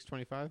said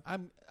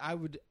 625? I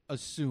would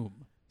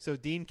assume. So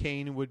Dean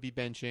Cain would be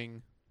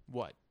benching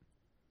what?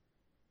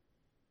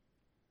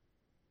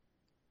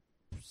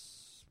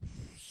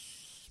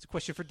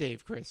 Question for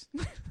Dave, Chris.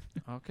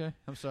 Okay,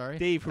 I'm sorry.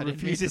 Dave, who I didn't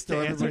mean refuses to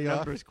throw answer everybody off.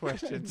 numbers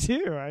questions.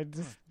 Dude,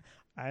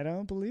 I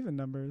don't believe in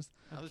numbers.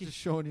 I was just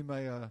showing you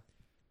my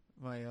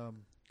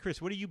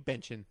Chris, what are you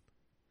benching?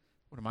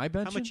 What am I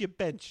benching? How much you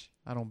bench?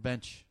 I don't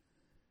bench.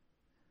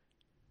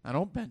 I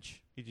don't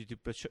bench. Did you do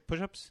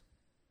push-ups?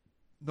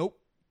 Nope.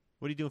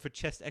 What are you doing for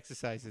chest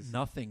exercises?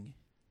 Nothing.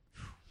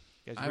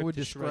 Guys, I ripped would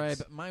to describe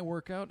shreds. my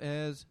workout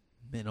as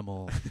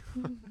minimal.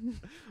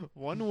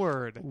 One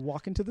word.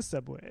 Walk into the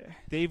subway.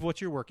 Dave,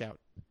 what's your workout?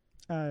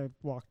 I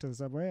walk to the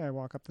subway. I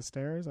walk up the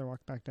stairs. I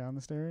walk back down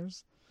the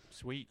stairs.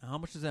 Sweet. How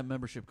much does that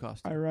membership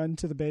cost? I run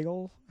to the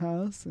bagel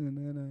house, and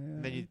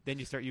then I. Then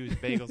you start using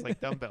bagels like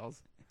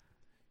dumbbells.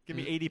 Give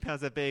me 80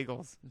 pounds of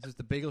bagels. Is this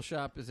the bagel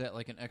shop? Is that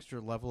like an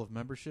extra level of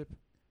membership?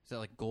 Is that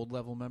like gold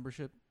level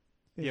membership?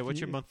 if Yeah, what's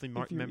you- your monthly if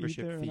you eat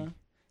membership there fee?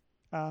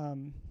 enough.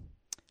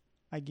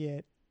 I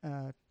get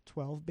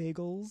 12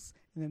 bagels,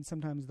 and then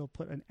sometimes they'll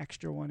put an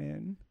extra one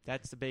in.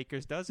 That's the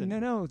baker's dozen.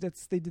 No,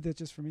 they did that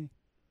just for me.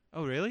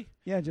 Oh, really?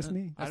 Yeah, just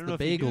me. I That's don't the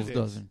know if you do bagels this.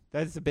 dozen.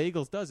 That's the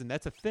bagels dozen.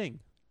 That's a thing.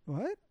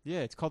 What? Yeah,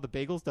 it's called the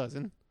bagels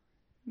dozen,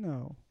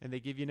 No. and they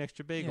give you an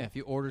extra bagel. Yeah, if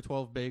you order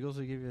 12 bagels,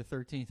 they give you a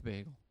 13th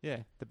bagel. Yeah,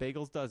 the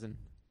bagels dozen.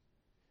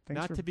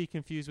 Thanks Not for to be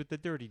confused with the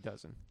dirty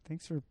dozen.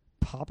 thanks for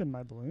popping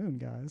my balloon,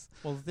 guys.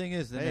 Well, the thing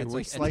is, then Hey,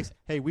 that's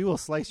like we will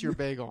slice your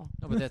bagel.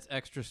 No, but that's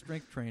extra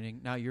strength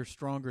training. Now you're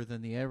stronger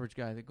than the average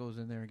guy that goes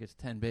in there and gets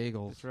 10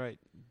 bagels. That's right.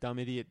 Dumb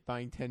idiot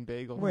buying 10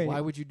 bagels. Wait.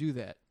 Why would you do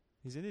that?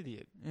 He's an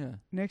idiot. Yeah.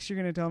 Next, you're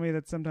gonna tell me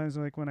that sometimes,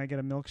 like when I get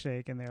a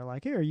milkshake, and they're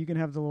like, "Here, you can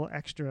have the little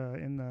extra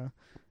in the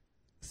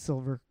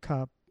silver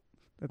cup."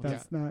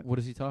 That's not What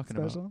is he talking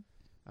special. about?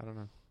 I don't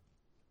know.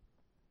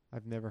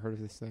 I've never heard of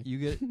this thing. You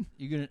get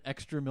an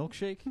extra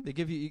milkshake.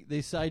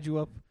 They side you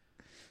up.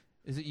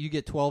 Is it you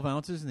get 12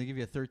 ounces and they give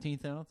you a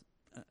 13th ounce?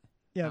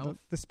 Yeah, Ounce?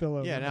 the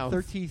spillover. Yeah, now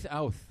 13th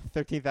ounce.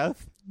 13th out.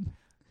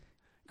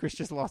 Chris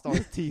just lost all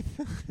his teeth.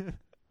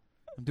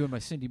 I'm doing my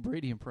Cindy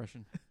Brady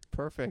impression.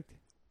 Perfect.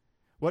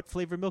 What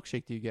flavor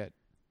milkshake do you get?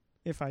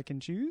 If I can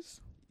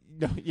choose.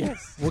 No,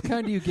 yes. What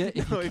kind do you get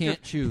if No, you if can't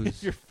If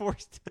choose? you're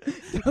forced,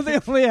 they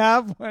only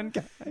have one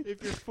kind.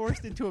 if you're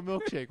forced into a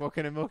milkshake, what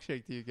kind of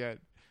milkshake do you get?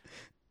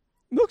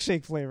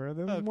 Milkshake flavor,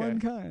 the Okay. one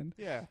kind.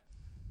 Yeah,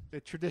 the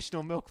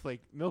traditional milk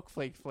flake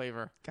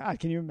flavor. God,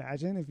 can you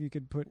imagine if you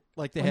could put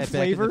Like they One had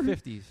flavor? back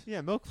in the 50s.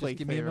 Yeah, milk Just flake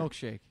give flavor. me a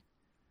milkshake.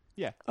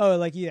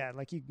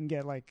 like you can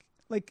get like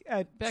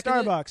at Back in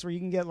the- Starbucks where you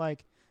can get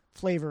like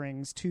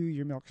flavorings to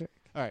your milkshake.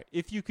 All right,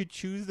 if you could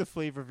choose the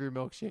flavor of your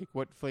milkshake,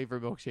 what flavor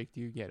milkshake do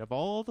you get? Of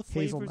all the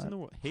flavors Hazelnut. in the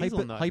world,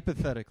 hazelnut.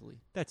 Hypothetically.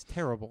 That's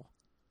terrible.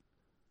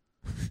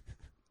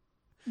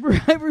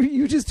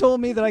 You just told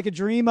me that I could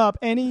dream up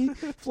any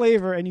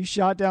flavor, and you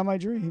shot down my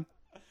dream.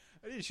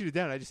 I didn't shoot it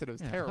down. I just said it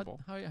was Yeah, terrible.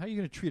 How are you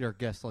going to treat our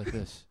guests like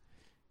this?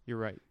 You're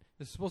right.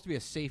 This is supposed to be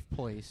a safe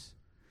place.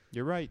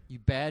 You're right. You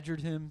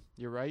badgered him.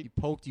 You're right. You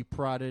poked. You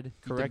prodded.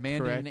 Correct, You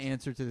demanded correct. an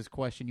answer to this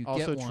question. You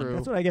Also get one. true.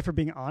 That's what I get for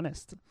being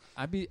honest.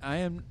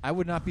 I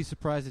would not be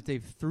surprised if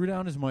Dave threw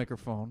down his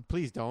microphone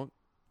Please don't.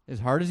 as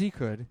hard as he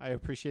could I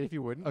appreciate if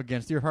you wouldn't.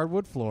 against your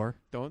hardwood floor,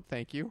 Don't.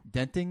 Thank you.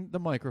 denting the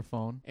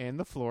microphone, And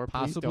the floor. Please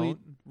possibly don't.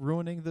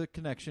 ruining the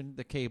connection,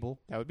 the cable,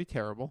 That would be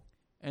terrible.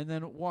 and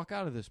then walk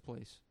out of this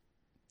place.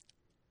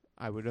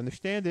 I would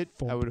understand it.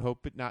 I would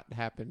hope it not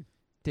happen.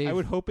 Dave, I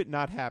would hope it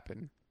not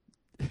happen.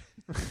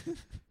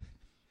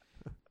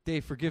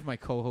 Dave, forgive my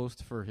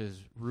co-host for his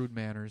rude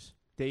manners.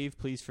 Dave,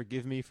 please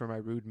forgive me for my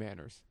rude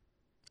manners.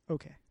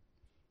 Okay.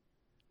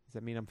 Does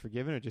that mean I'm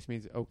forgiven, or just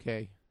means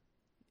okay?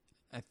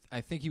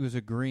 I think he was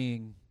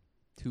agreeing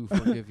to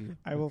forgive you.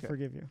 I will Okay.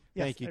 forgive you.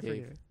 Yes, Thank you, I forgive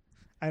Dave. you.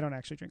 I don't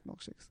actually drink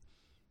milkshakes.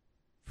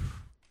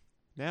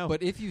 Now,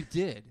 But if you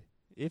did,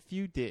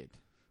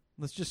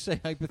 let's just say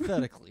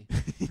hypothetically,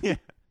 yeah.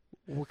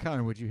 what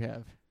kind would you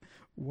have?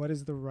 What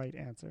is the right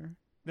answer?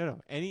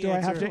 No. Any Do answer,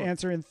 I have to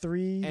answer in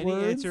 3 Any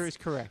words? answer is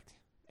correct.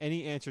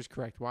 Any answer is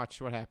correct.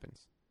 Watch what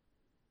happens.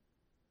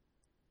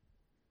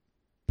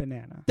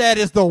 banana. That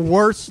is the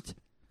worst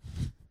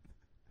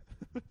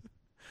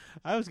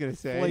I was going to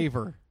say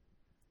flavor.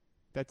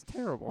 That's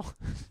terrible.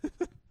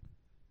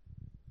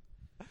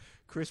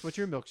 Chris, what's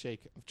your milkshake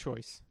of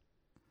choice?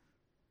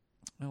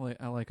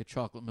 I like a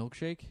chocolate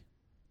milkshake.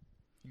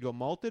 You go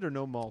malted or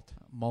no malt?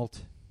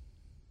 Malt.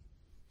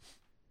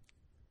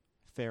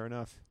 Fair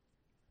enough.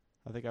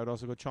 I think I would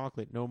also go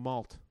chocolate, no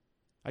malt.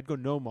 I'd go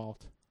no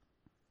malt.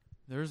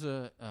 There's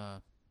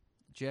a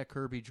Jack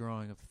Kirby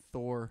drawing of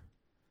Thor.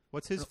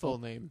 What's his full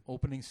name?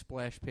 Opening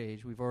splash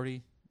page. We've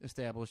already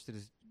established that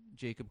his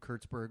Jacob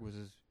Kurtzberg was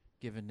his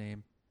given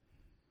name.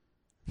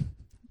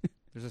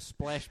 There's a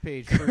splash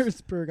page.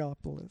 First,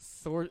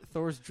 Kurtzbergopolis.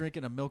 Thor's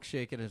drinking a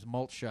milkshake at his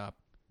malt shop.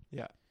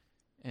 Yeah.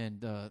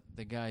 And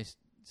the guy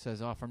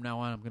says, from now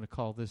on, I'm going to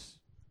call this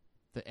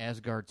the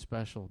Asgard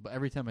special. But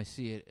every time I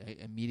see it, it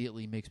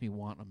immediately makes me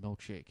want a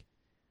milkshake.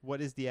 What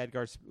is the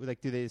Asgard?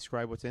 Do they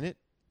describe what's in it?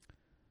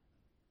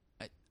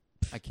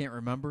 I can't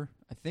remember.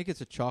 I think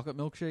it's a chocolate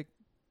milkshake,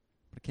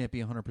 but I can't be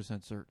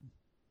 100% certain.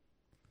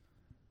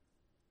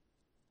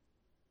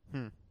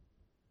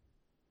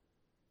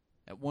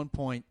 At one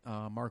point,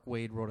 Mark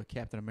Waid wrote a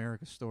Captain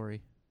America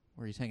story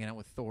where he's hanging out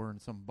with Thor in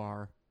some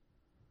bar.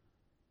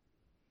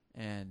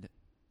 And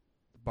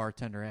the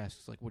bartender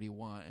asks, like, what do you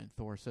want? And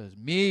Thor says,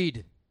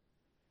 mead.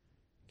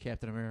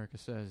 Captain America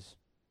says,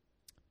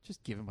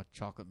 just give him a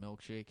chocolate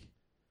milkshake.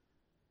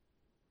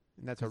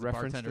 And that's a 'Cause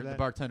reference to that? The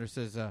bartender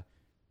says,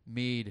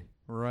 mead,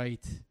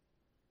 right.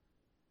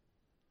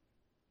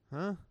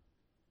 Huh?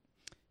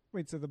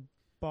 Wait, so the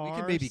bar We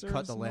can maybe cut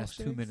serves the last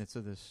 2 milkshakes? minutes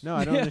of this. No,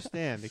 I don't Yeah.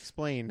 understand.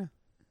 Explain. What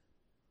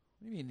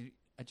do you mean?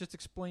 I just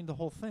explained the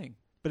whole thing.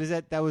 But is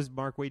that was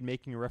Mark Waid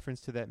making a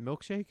reference to that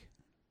milkshake?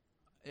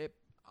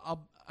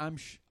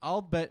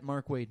 I'll bet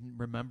Mark Waid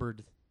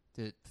remembered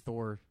that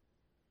Thor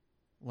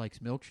likes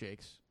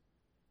milkshakes.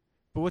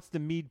 But what's the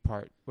mead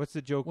part? What's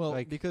the joke? Well,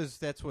 like, because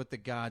that's what the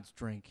gods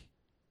drink.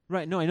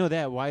 right? No, I know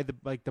that. Why the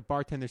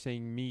bartender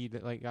saying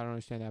mead? Like, I don't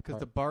understand that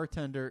Because part.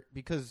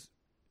 because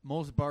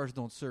most bars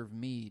don't serve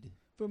mead.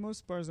 But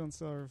most bars don't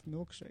serve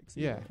milkshakes.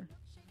 Yeah. either.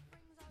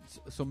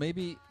 So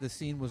maybe the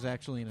scene was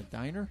actually in a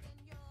diner.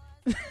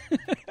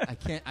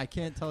 I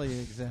can't tell you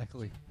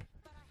exactly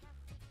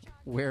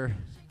where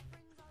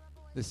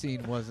the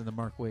scene was in the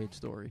Mark Waid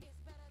story.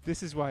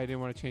 This is why I didn't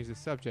want to change the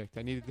subject.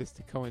 I needed this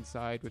to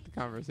coincide with the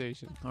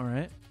conversation. All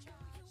right.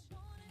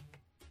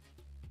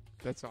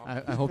 That's all.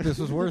 I hope this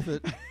was worth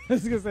it. I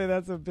was gonna say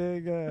that's a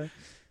big, It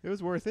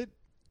was worth it.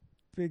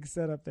 big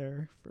setup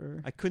there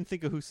for I couldn't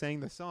think of who sang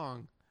the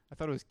song. I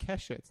thought it was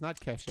Kesha. It's not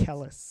Kesha. it's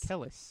Kellis.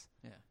 Kellis.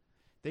 Yeah.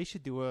 They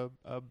should do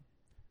a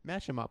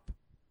mash 'em up.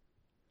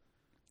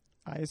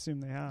 I assume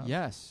they have.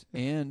 Yes,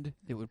 and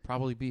it would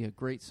probably be a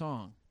great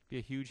song. Be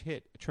a huge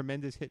hit. A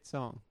tremendous hit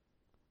song.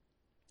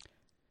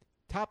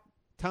 Top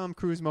Tom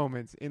Cruise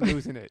moments in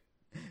Losing It.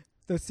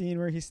 The scene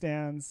where he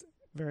stands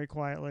very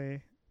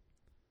quietly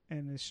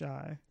and is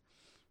shy.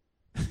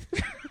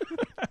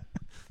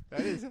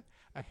 That is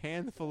a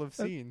handful of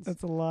scenes.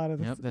 That's a lot of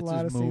Yep, a that's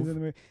lot his of scenes move. in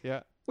the movie.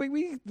 Yeah.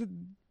 Wait,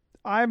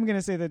 I'm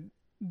gonna say that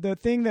the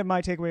thing that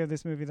my takeaway of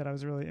this movie that I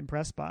was really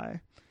impressed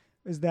by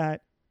is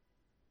that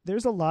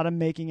there's a lot of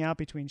making out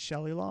between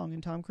Shelley Long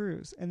and Tom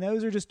Cruise, and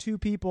those are just two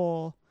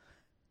people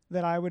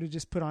that I would have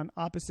just put on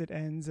opposite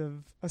ends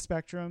of a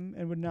spectrum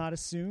and would not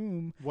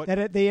assume What-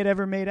 that they had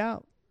ever made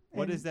out.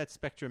 What And- is that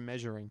spectrum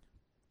measuring?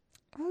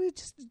 Oh,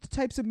 it's just the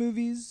types of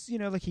movies,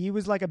 like he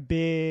was like a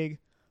big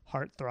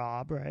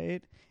heartthrob,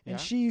 right? Yeah. And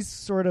she's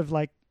sort of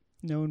like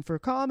known for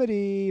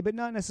comedy, but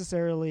not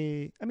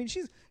necessarily. I mean,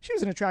 she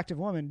was an attractive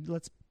woman.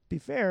 Let's be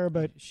fair,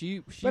 but She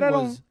but I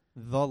was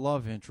the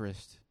love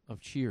interest of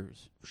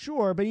Cheers.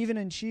 sure. But even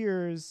in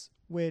Cheers,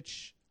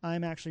 which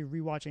I'm actually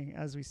rewatching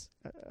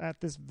at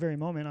this very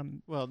moment.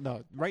 I'm Well,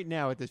 no. Right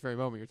now, at this very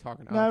moment, you're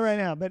talking to not us. right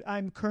now, but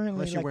I'm currently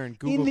Unless you're like, wearing in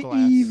Google the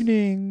Glass.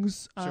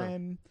 evenings. Sure.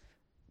 I'm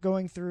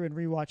going through and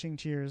rewatching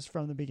Cheers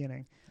from the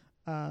beginning.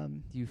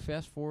 Do you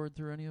fast forward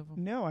through any of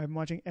them? No, I'm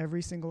watching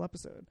every single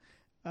episode.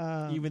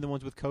 Even the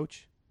ones with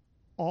Coach?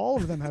 All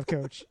of them have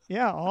Coach.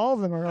 Yeah, all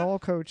of them are all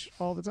Coach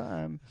all the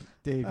time.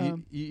 Dave,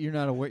 you're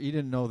not aware. You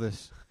didn't know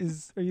this.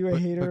 Are you a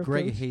hater But of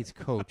Greg Coach? hates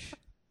Coach.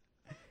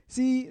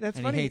 See, that's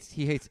And funny.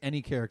 he hates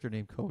any character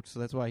named Coach, so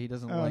that's why he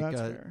doesn't Oh, like that's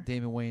fair.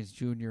 Damon Wayans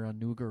Jr. on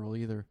New Girl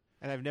either.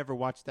 And I've never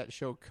watched that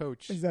show,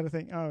 Coach. Is that a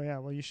thing? Oh, yeah.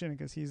 Well, you shouldn't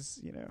because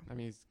he's, I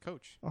mean, he's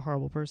Coach. a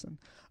horrible person.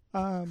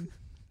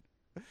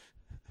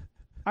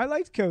 I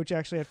liked Coach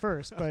actually at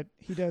first, but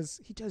he does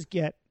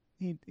get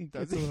he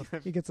Does gets a he? little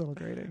he gets a little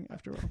grating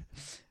after a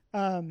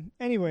while.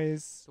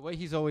 Anyways, The way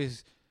he's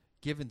always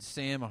giving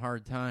Sam a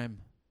hard time.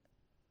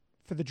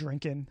 for the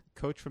drinking,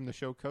 Coach from the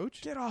show,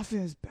 Coach? get off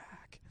his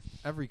back.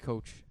 Every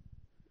coach.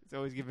 He's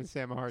always giving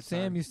Sam a hard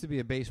Sam time. used to be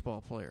a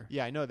baseball player.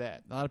 Yeah, I know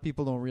that. A lot of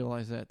people don't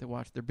realize that.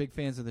 They're big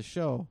fans of the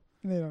show,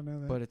 They don't know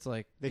that. but it's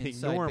like They think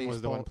inside Norm baseball.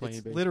 was the one playing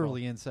It's baseball.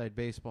 literally inside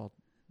baseball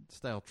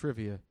style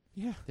trivia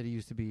Yeah. that he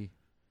used to be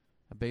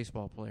a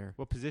baseball player.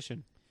 What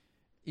position?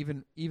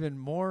 Even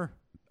more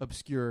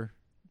obscure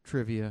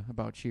trivia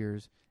about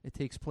Cheers. It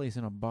takes place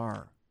in a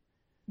bar.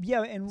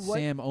 yeah, and what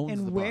Sam owns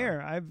and the where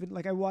bar. I've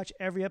been I watch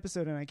every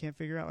episode and I can't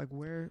figure out like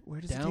where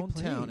does it take Downtown,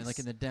 place? and like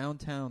in the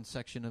downtown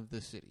section of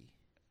the city.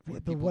 where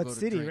But people what go to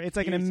city? drink. It's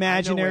like an Here's-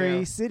 imaginary I know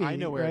where- city, I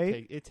know where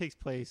right? it takes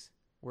place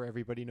where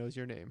everybody knows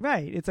your name.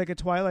 Right. It's like a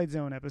Twilight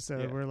Zone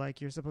episode Yeah. where like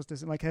you're supposed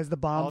to like has the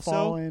bomb Also-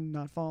 fallen,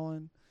 not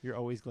fallen. You're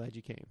always glad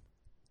you came.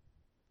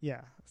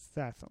 Yeah,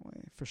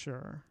 definitely for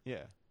sure.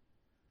 Yeah.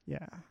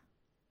 Yeah.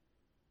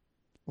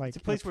 Like It's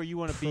a place where you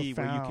want to be,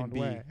 where you can profound be,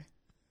 way.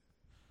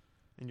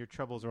 and your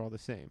troubles are all the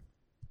same.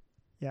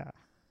 Yeah.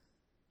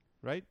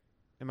 Right?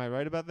 Am I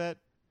right about that?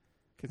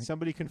 Can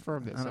somebody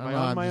confirm this? I Am don't I know,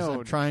 on my I'm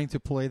own? trying to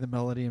play the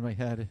melody in my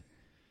head,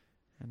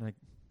 and I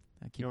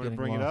keep You want me to getting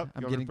bring it lost. up? You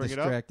I'm want me to getting bring it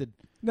up? distracted.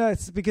 No,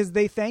 it's because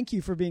they thank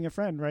you for being a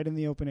friend right in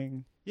the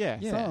opening Yeah.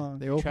 Yeah, song.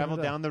 they open Travel it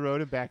up. down the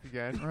road and back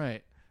again.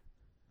 Right.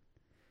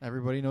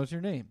 Everybody knows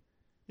your name.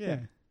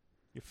 Yeah.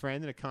 Your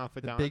friend and a The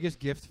confidant. biggest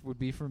gift would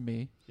be from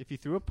me. If you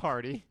threw a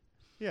party.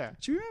 Yeah.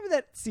 Do you remember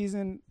that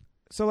season?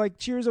 So like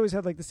Cheers always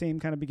had like the same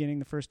kind of beginning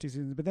the first two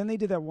seasons, but then they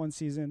did that one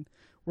season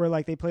where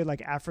like they played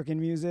like African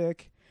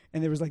music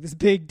and there was like this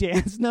big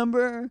dance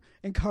number,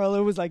 and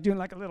Carlo was like doing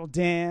like a little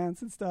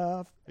dance and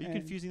stuff. Are you and-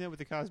 confusing that with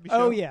the Cosby Show?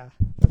 Oh yeah.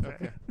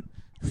 Okay.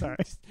 Sorry.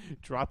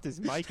 Dropped his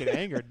mic in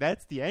anger.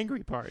 That's the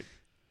angry part.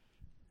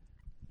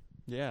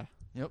 Yeah.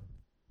 Yep.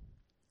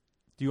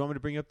 Do you want me to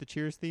bring up the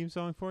Cheers theme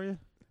song for you?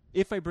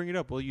 If I bring it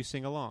up, will you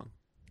sing along?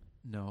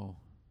 No.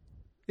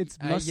 It's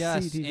must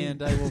yes, see TV.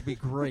 and I will be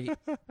great.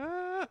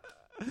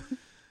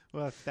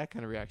 Well, that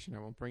kind of reaction, I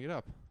won't bring it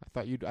up.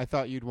 I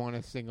thought you'd want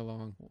to sing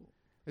along.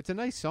 It's a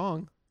nice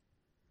song.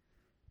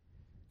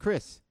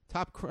 Chris,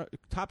 top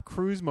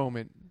cruise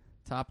moment.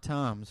 Top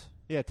Toms.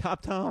 Yeah,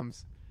 Top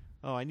Toms.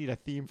 Oh, I need a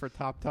theme for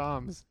Top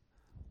Toms.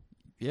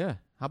 Yeah.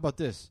 How about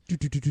this?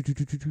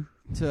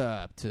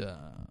 Top Toms.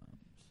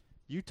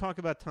 You talk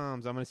about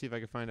Toms. I'm going to see if I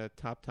can find a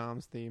Top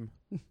Toms theme.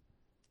 I'm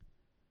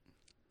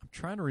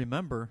trying to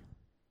remember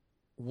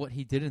what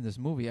he did in this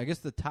movie. I guess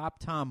the Top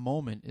Tom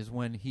moment is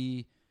when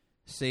he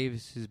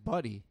saves his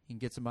buddy and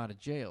gets him out of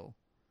jail.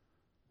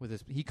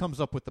 He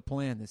comes up with the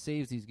plan that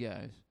saves these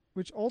guys.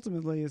 Which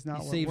ultimately is not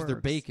He what saves their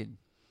works. bacon.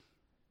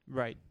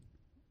 Right.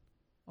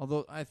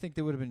 Although I think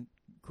they would have been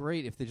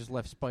great if they just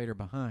left Spider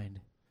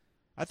behind.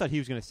 I thought he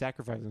was going to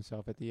sacrifice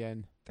himself at the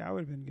end. That would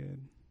have been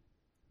good.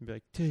 And be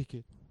like, take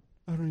it.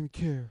 I don't even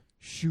care.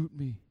 Shoot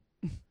me.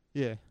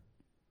 Yeah.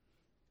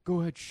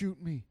 Go ahead,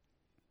 shoot me.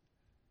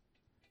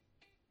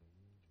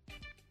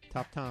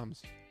 Top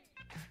Toms.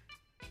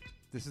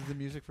 This is the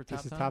music for Top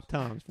This is Toms? Top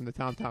Toms from the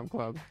Tom Tom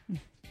Club.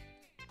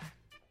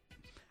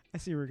 I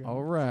see where we're going.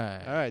 All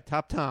right. All right,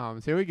 Top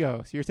Toms. Here we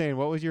go. So you're saying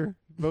what was your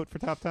vote for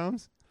Top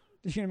Toms?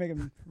 You're going to make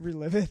him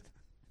relive it?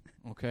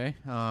 Okay.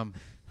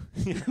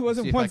 It see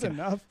wasn't if I once can-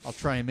 enough. I'll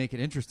try and make it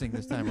interesting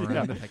this time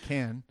around if I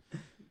can.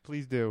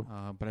 Please do.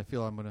 But I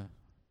feel I'm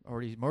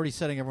already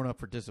setting everyone up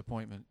for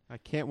disappointment. I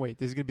can't wait.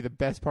 This is going to be the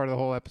best part of the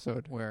whole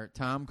episode. Where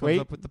Tom comes Wait.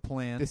 up with the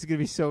plan This is going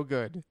to be so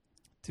good.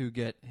 to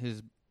get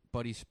his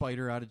buddy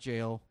Spider out of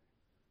jail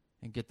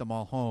and get them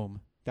all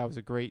home. That was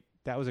a great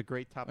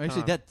Top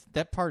Actually, Tom.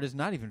 that part is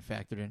not even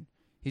factored in.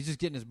 He's just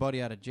getting his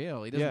buddy out of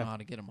jail. He doesn't Yeah. know how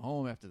to get him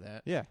home after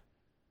that. Yeah.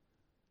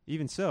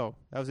 Even so,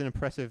 that was an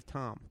impressive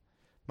Tom.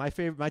 My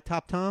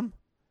top Tom,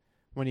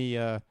 when he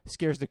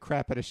scares the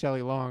crap out of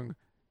Shelley Long,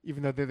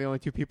 even though they're the only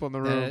two people in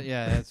the room.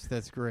 Yeah,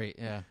 that's great.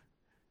 Yeah,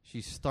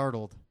 she's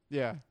startled.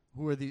 Yeah.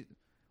 Where do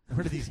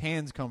these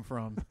hands come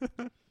from?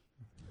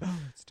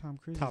 It's Tom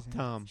Cruise. Top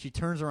Tom. She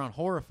turns around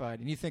horrified,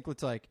 and you think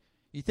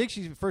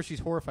she's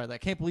horrified. Like,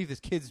 I can't believe this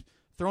kid's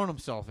throwing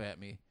himself at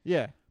me.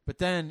 Yeah. But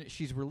then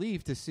she's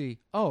relieved to see,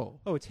 oh,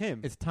 it's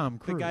him. It's Tom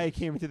Cruise. The guy I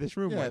came into this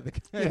room Yeah, with. the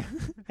guy- Yeah.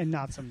 And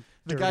not some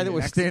the dirty guy that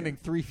was accident. standing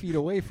 3 feet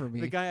away from me.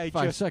 The guy I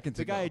 5 just seconds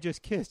the ago. guy I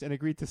just kissed and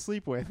agreed to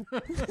sleep with.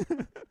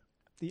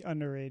 The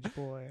underage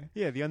boy.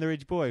 Yeah, the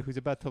underage boy who's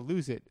about to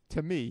lose it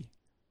to me.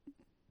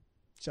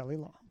 Shelley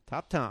Long.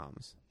 Top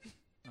Toms.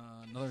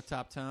 Another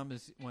Top Tom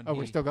is when Oh,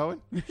 we're still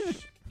going?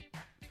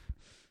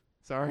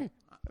 Sorry.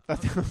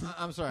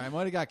 I'm sorry. I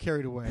might have got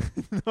carried away.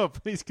 No,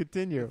 please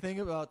continue. The thing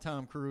about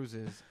Tom Cruise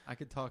is I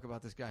could talk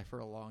about this guy for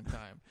a long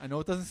time. I know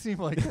it doesn't seem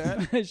like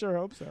that. I sure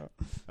hope so.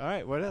 All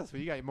right, what else? What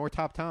you got? More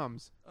Top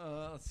Toms.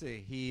 Let's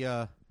see. He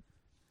How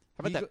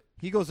about that?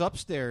 He goes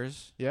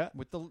upstairs. Yeah.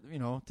 With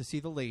to see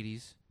the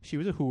ladies. She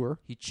was a whore.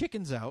 He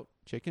chickens out.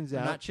 Chickens Or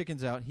out. Not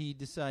chickens out. He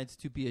decides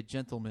to be a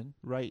gentleman.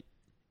 Right.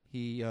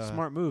 He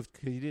Smart move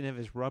because he didn't have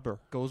his rubber.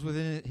 goes with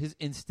his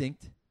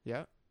instinct.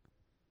 Yeah.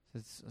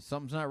 Says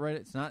something's not right.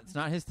 It's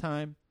not his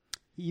time.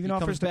 He even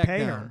comes offers to back pay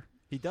down. her.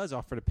 He does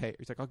offer to pay.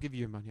 He's like, I'll give you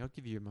your money. I'll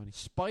give you your money.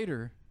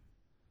 Spider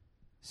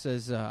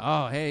says,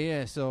 "Oh, hey,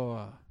 yeah.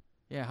 So,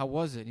 how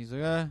was it?" And he's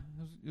like,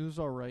 it was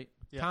all right."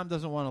 Yeah. Tom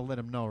doesn't want to let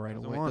him know right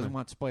Doesn't away. wanna. Doesn't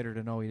want Spider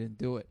to know he didn't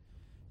do it.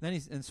 Then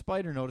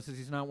Spider notices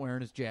he's not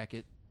wearing his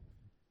jacket.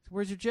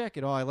 Where's your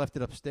jacket? Oh, I left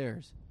it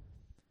upstairs.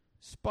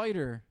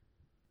 Spider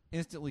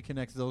instantly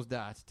connects those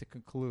dots to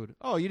conclude,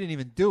 oh, you didn't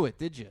even do it,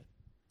 did you?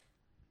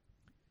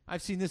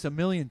 I've seen this a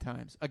million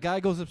times. A guy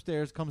goes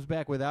upstairs, comes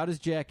back without his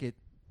jacket.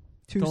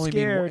 Too It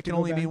scared. can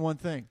only mean one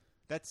thing.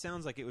 That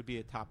sounds like it would be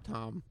a Top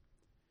Tom.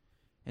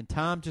 And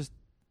Tom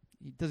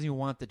he doesn't even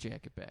want the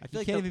jacket back. I He feel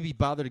like can't even be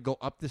bothered to go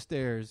up the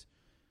stairs.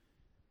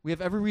 We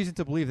have every reason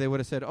to believe they would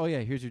have said, oh, yeah,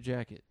 here's your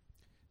jacket.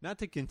 Not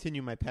to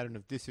continue my pattern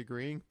of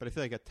disagreeing, but I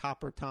feel like a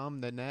topper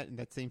Tom than that in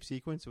that same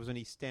sequence was when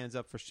he stands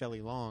up for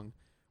Shelley Long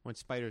when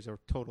Spider's a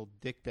total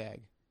dickbag.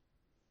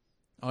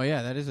 Oh,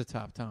 yeah, that is a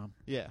top Tom.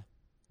 Yeah.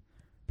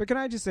 But can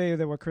I just say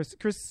that what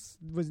Chris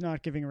was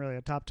not giving really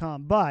a top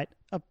Tom, but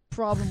a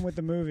problem with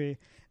the movie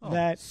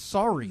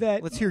sorry.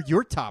 that Let's hear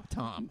your top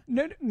Tom.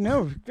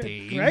 No,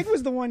 Dave. Greg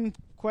was the one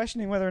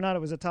questioning whether or not it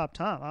was a top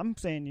Tom. I'm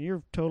saying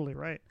you're totally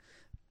right.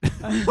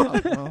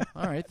 Well,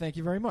 all right. Thank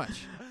you very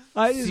much.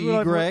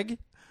 Greg.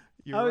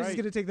 I was just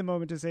going to take the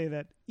moment to say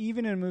that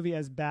even in a movie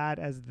as bad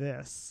as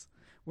this,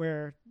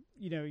 where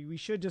we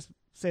should just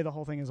say the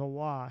whole thing is a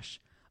wash,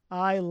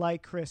 I,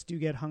 like Chris, do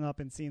get hung up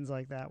in scenes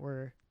like that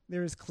where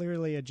there is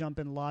clearly a jump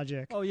in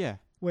logic. Oh, yeah.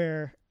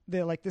 Where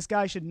they're like, this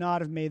guy should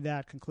not have made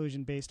that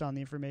conclusion based on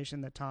the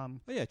information that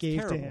Tom gave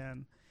terrible. to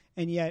him.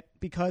 and yet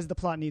because the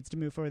plot needs to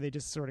move forward, they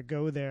just sort of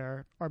go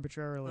there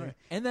arbitrarily. Right.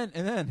 And then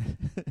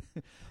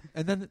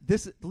and then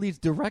this leads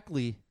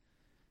directly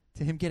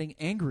to him getting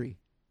angry.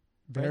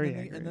 Very right?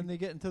 angry. And then they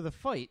get into the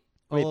fight.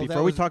 Wait, Although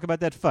before we talk about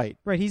that fight,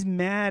 Right, he's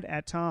mad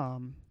at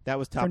Tom that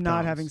was Top for not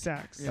Toms. having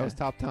sex. That was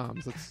Top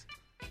Toms. Let's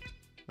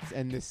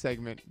end this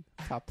segment.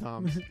 Top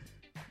Toms.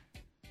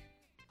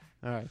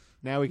 All right,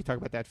 now we can talk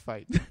about that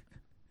fight.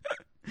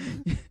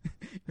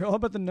 You're all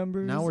about the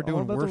numbers. Now we're doing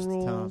all about worst the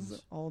rules.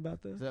 Toms. All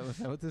about this. Is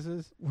that what this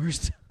is?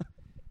 Worst.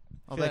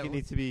 I feel like it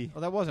needs to be. Oh,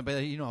 that wasn't.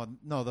 But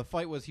no. The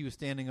fight was he was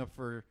standing up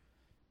for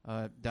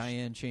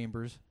Diane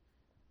Chambers,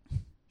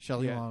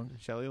 Shelley Long.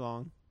 Shelley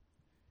Long.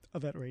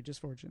 Of outrageous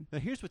fortune. Now,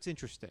 here's what's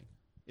interesting.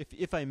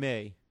 If I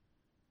may,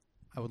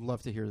 I would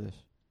love to hear this.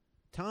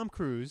 Tom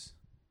Cruise,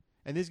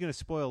 and this is going to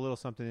spoil a little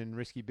something in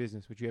Risky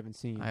Business, which you haven't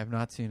seen. I have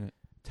not seen it.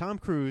 Tom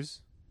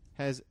Cruise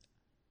has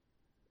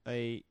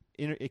a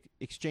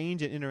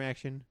exchange and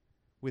interaction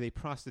with a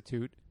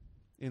prostitute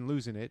in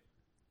Losing It.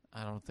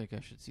 I don't think I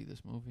should see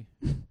this movie.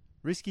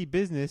 Risky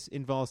Business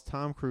involves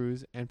Tom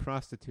Cruise and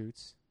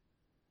prostitutes.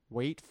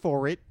 Wait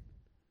for it.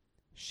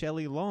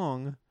 Shelley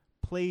Long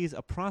plays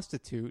a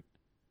prostitute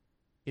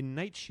in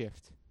Night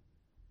Shift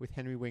with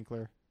Henry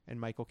Winkler and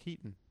Michael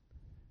Keaton.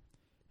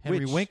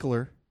 Henry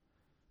Winkler,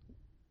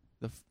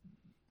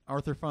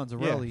 Arthur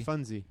Fonzarelli,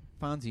 Yeah,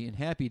 Fonzie in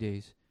Happy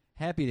Days.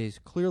 Happy Days,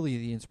 clearly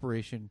the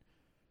inspiration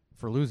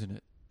for Losing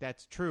It.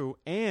 That's true.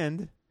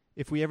 And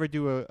if we ever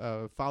do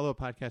a follow-up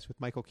podcast with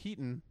Michael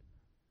Keaton,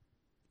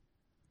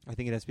 I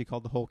think it has to be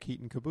called The Whole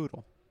Keaton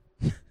Caboodle.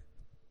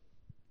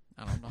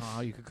 I don't know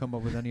how you could come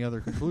up with any other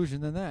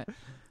conclusion than that.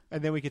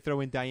 And then we could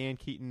throw in Diane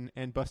Keaton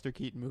and Buster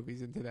Keaton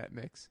movies into that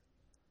mix.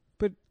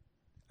 But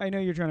I know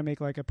you're trying to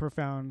make like a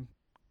profound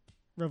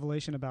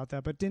revelation about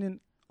that, but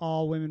didn't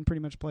all women pretty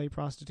much play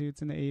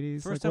prostitutes in the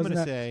 80s? First, like, I'm going to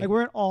wasn't say... Like,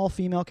 weren't all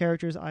female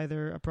characters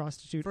either a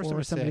prostitute First, I'm or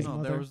gonna somebody's say- No,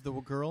 mother? there was the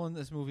girl in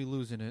this movie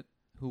Losing It,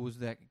 who was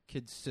that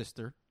kid's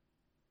sister.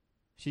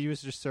 She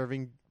was just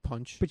serving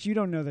punch. But you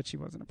don't know that she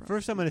wasn't a prostitute.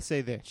 First, I'm going to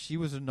say this. She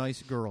was a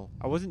nice girl.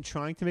 I wasn't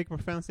trying to make a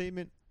profound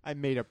statement. I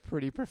made a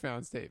pretty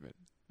profound statement.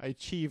 I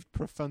achieved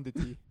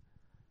profundity.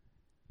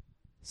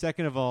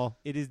 Second of all,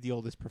 it is the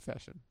oldest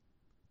profession.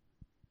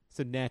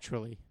 So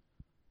naturally,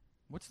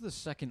 What's the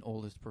second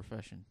oldest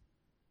profession?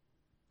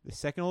 the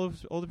second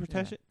oldest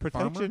protection? Yeah.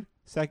 Farmer?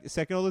 Protection?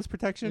 Second oldest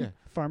protection? Yeah.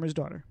 Farmer's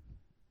daughter.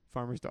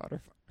 Farmer's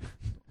daughter.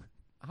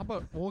 How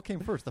about what came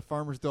first, the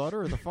farmer's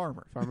daughter or the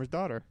farmer? Farmer's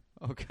daughter.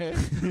 Okay.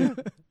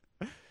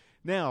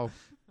 Now,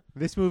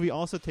 this movie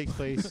also takes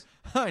place...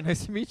 Hi,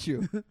 nice to meet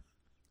you.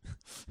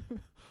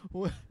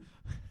 What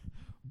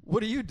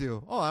do you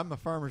do? Oh, I'm a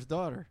farmer's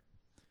daughter.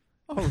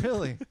 Oh,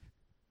 really?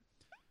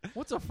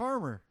 What's a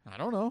farmer? I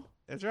don't know.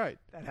 That's right.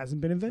 That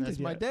hasn't been invented That's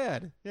yet. my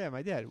dad. Yeah,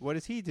 my dad. What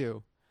does he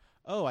do?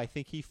 Oh, I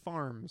think he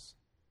farms.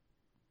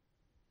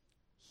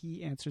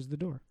 He answers the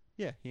door.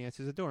 Yeah, he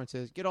answers the door and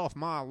says, "Get off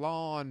my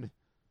lawn."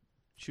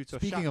 Shoots a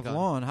Speaking shotgun. of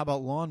lawn, how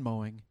about lawn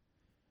mowing?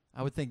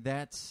 I would think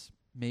that's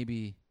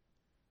maybe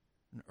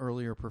an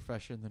earlier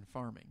profession than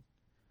farming.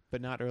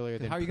 But not earlier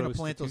than How are you going to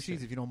plant those prostitution.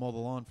 seeds if you don't mow the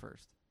lawn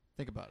first?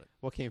 Think about it.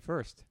 What came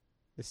first?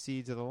 The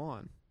seeds of the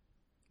lawn.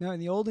 Now,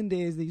 in the olden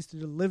days, they used to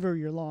deliver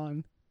your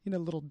lawn in a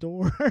little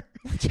door.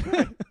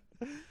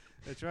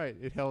 That's right.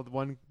 It held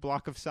 1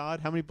 block of sod.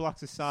 How many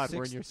blocks of sod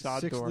were in your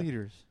sod 6 door?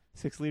 liters.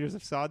 6 liters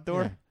of sod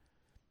door? Yeah.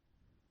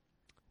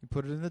 You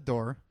put it in the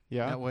door.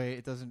 Yeah. That way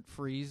it doesn't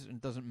freeze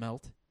and doesn't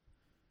melt.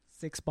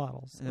 6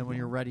 bottles. And then when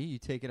you're ready, you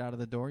take it out of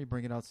the door, you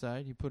bring it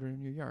outside, you put it in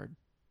your yard.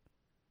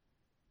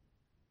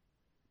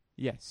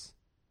 Yes.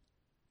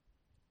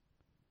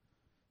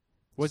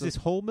 Was So- this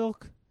whole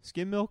milk?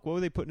 Skim milk? What were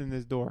they putting in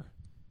this door?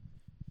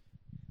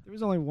 There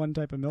was only one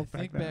type of I milk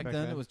think back then. back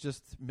then it was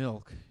just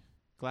milk.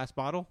 Glass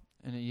bottle?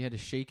 And then you had to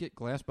shake it,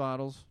 glass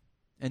bottles.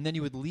 And then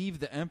you would leave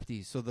the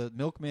empties. So the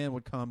milkman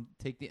would come,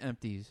 take the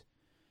empties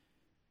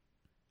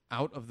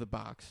out of the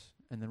box,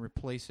 and then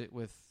replace it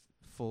with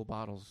full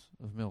bottles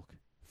of milk.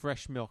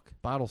 Fresh milk.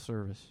 Bottle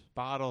service.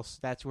 Bottles.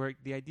 That's where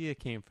the idea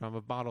came from,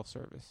 a bottle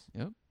service.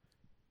 Yep.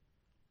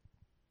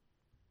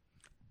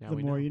 Now The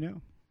we more know. you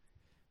know.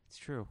 It's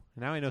true.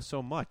 Now I know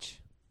so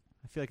much.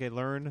 I feel like I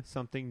learned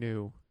something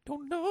new.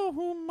 Don't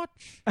know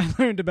much. I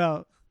learned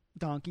about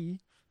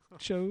donkey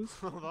shows.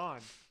 Hold on.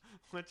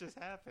 What just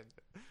happened?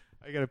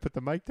 I got to put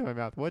the mic to my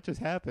mouth. What just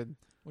happened?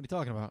 What are you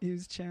talking about? He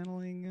was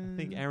channeling... I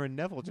think Aaron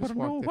Neville just But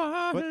walked in.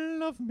 nobody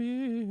love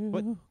me.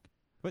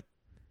 What?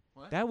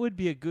 That would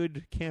be a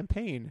good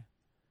campaign.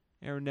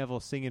 Aaron Neville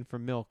singing for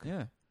milk.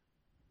 Yeah.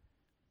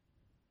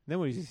 Then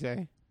what does he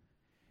say?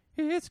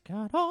 It's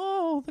got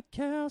all the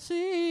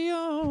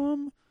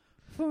calcium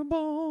for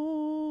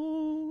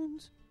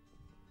bones.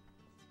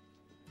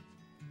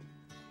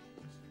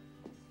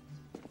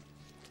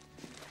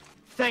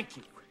 Thank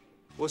you.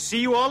 We'll see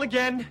you all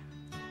again.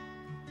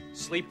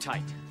 Sleep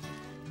tight.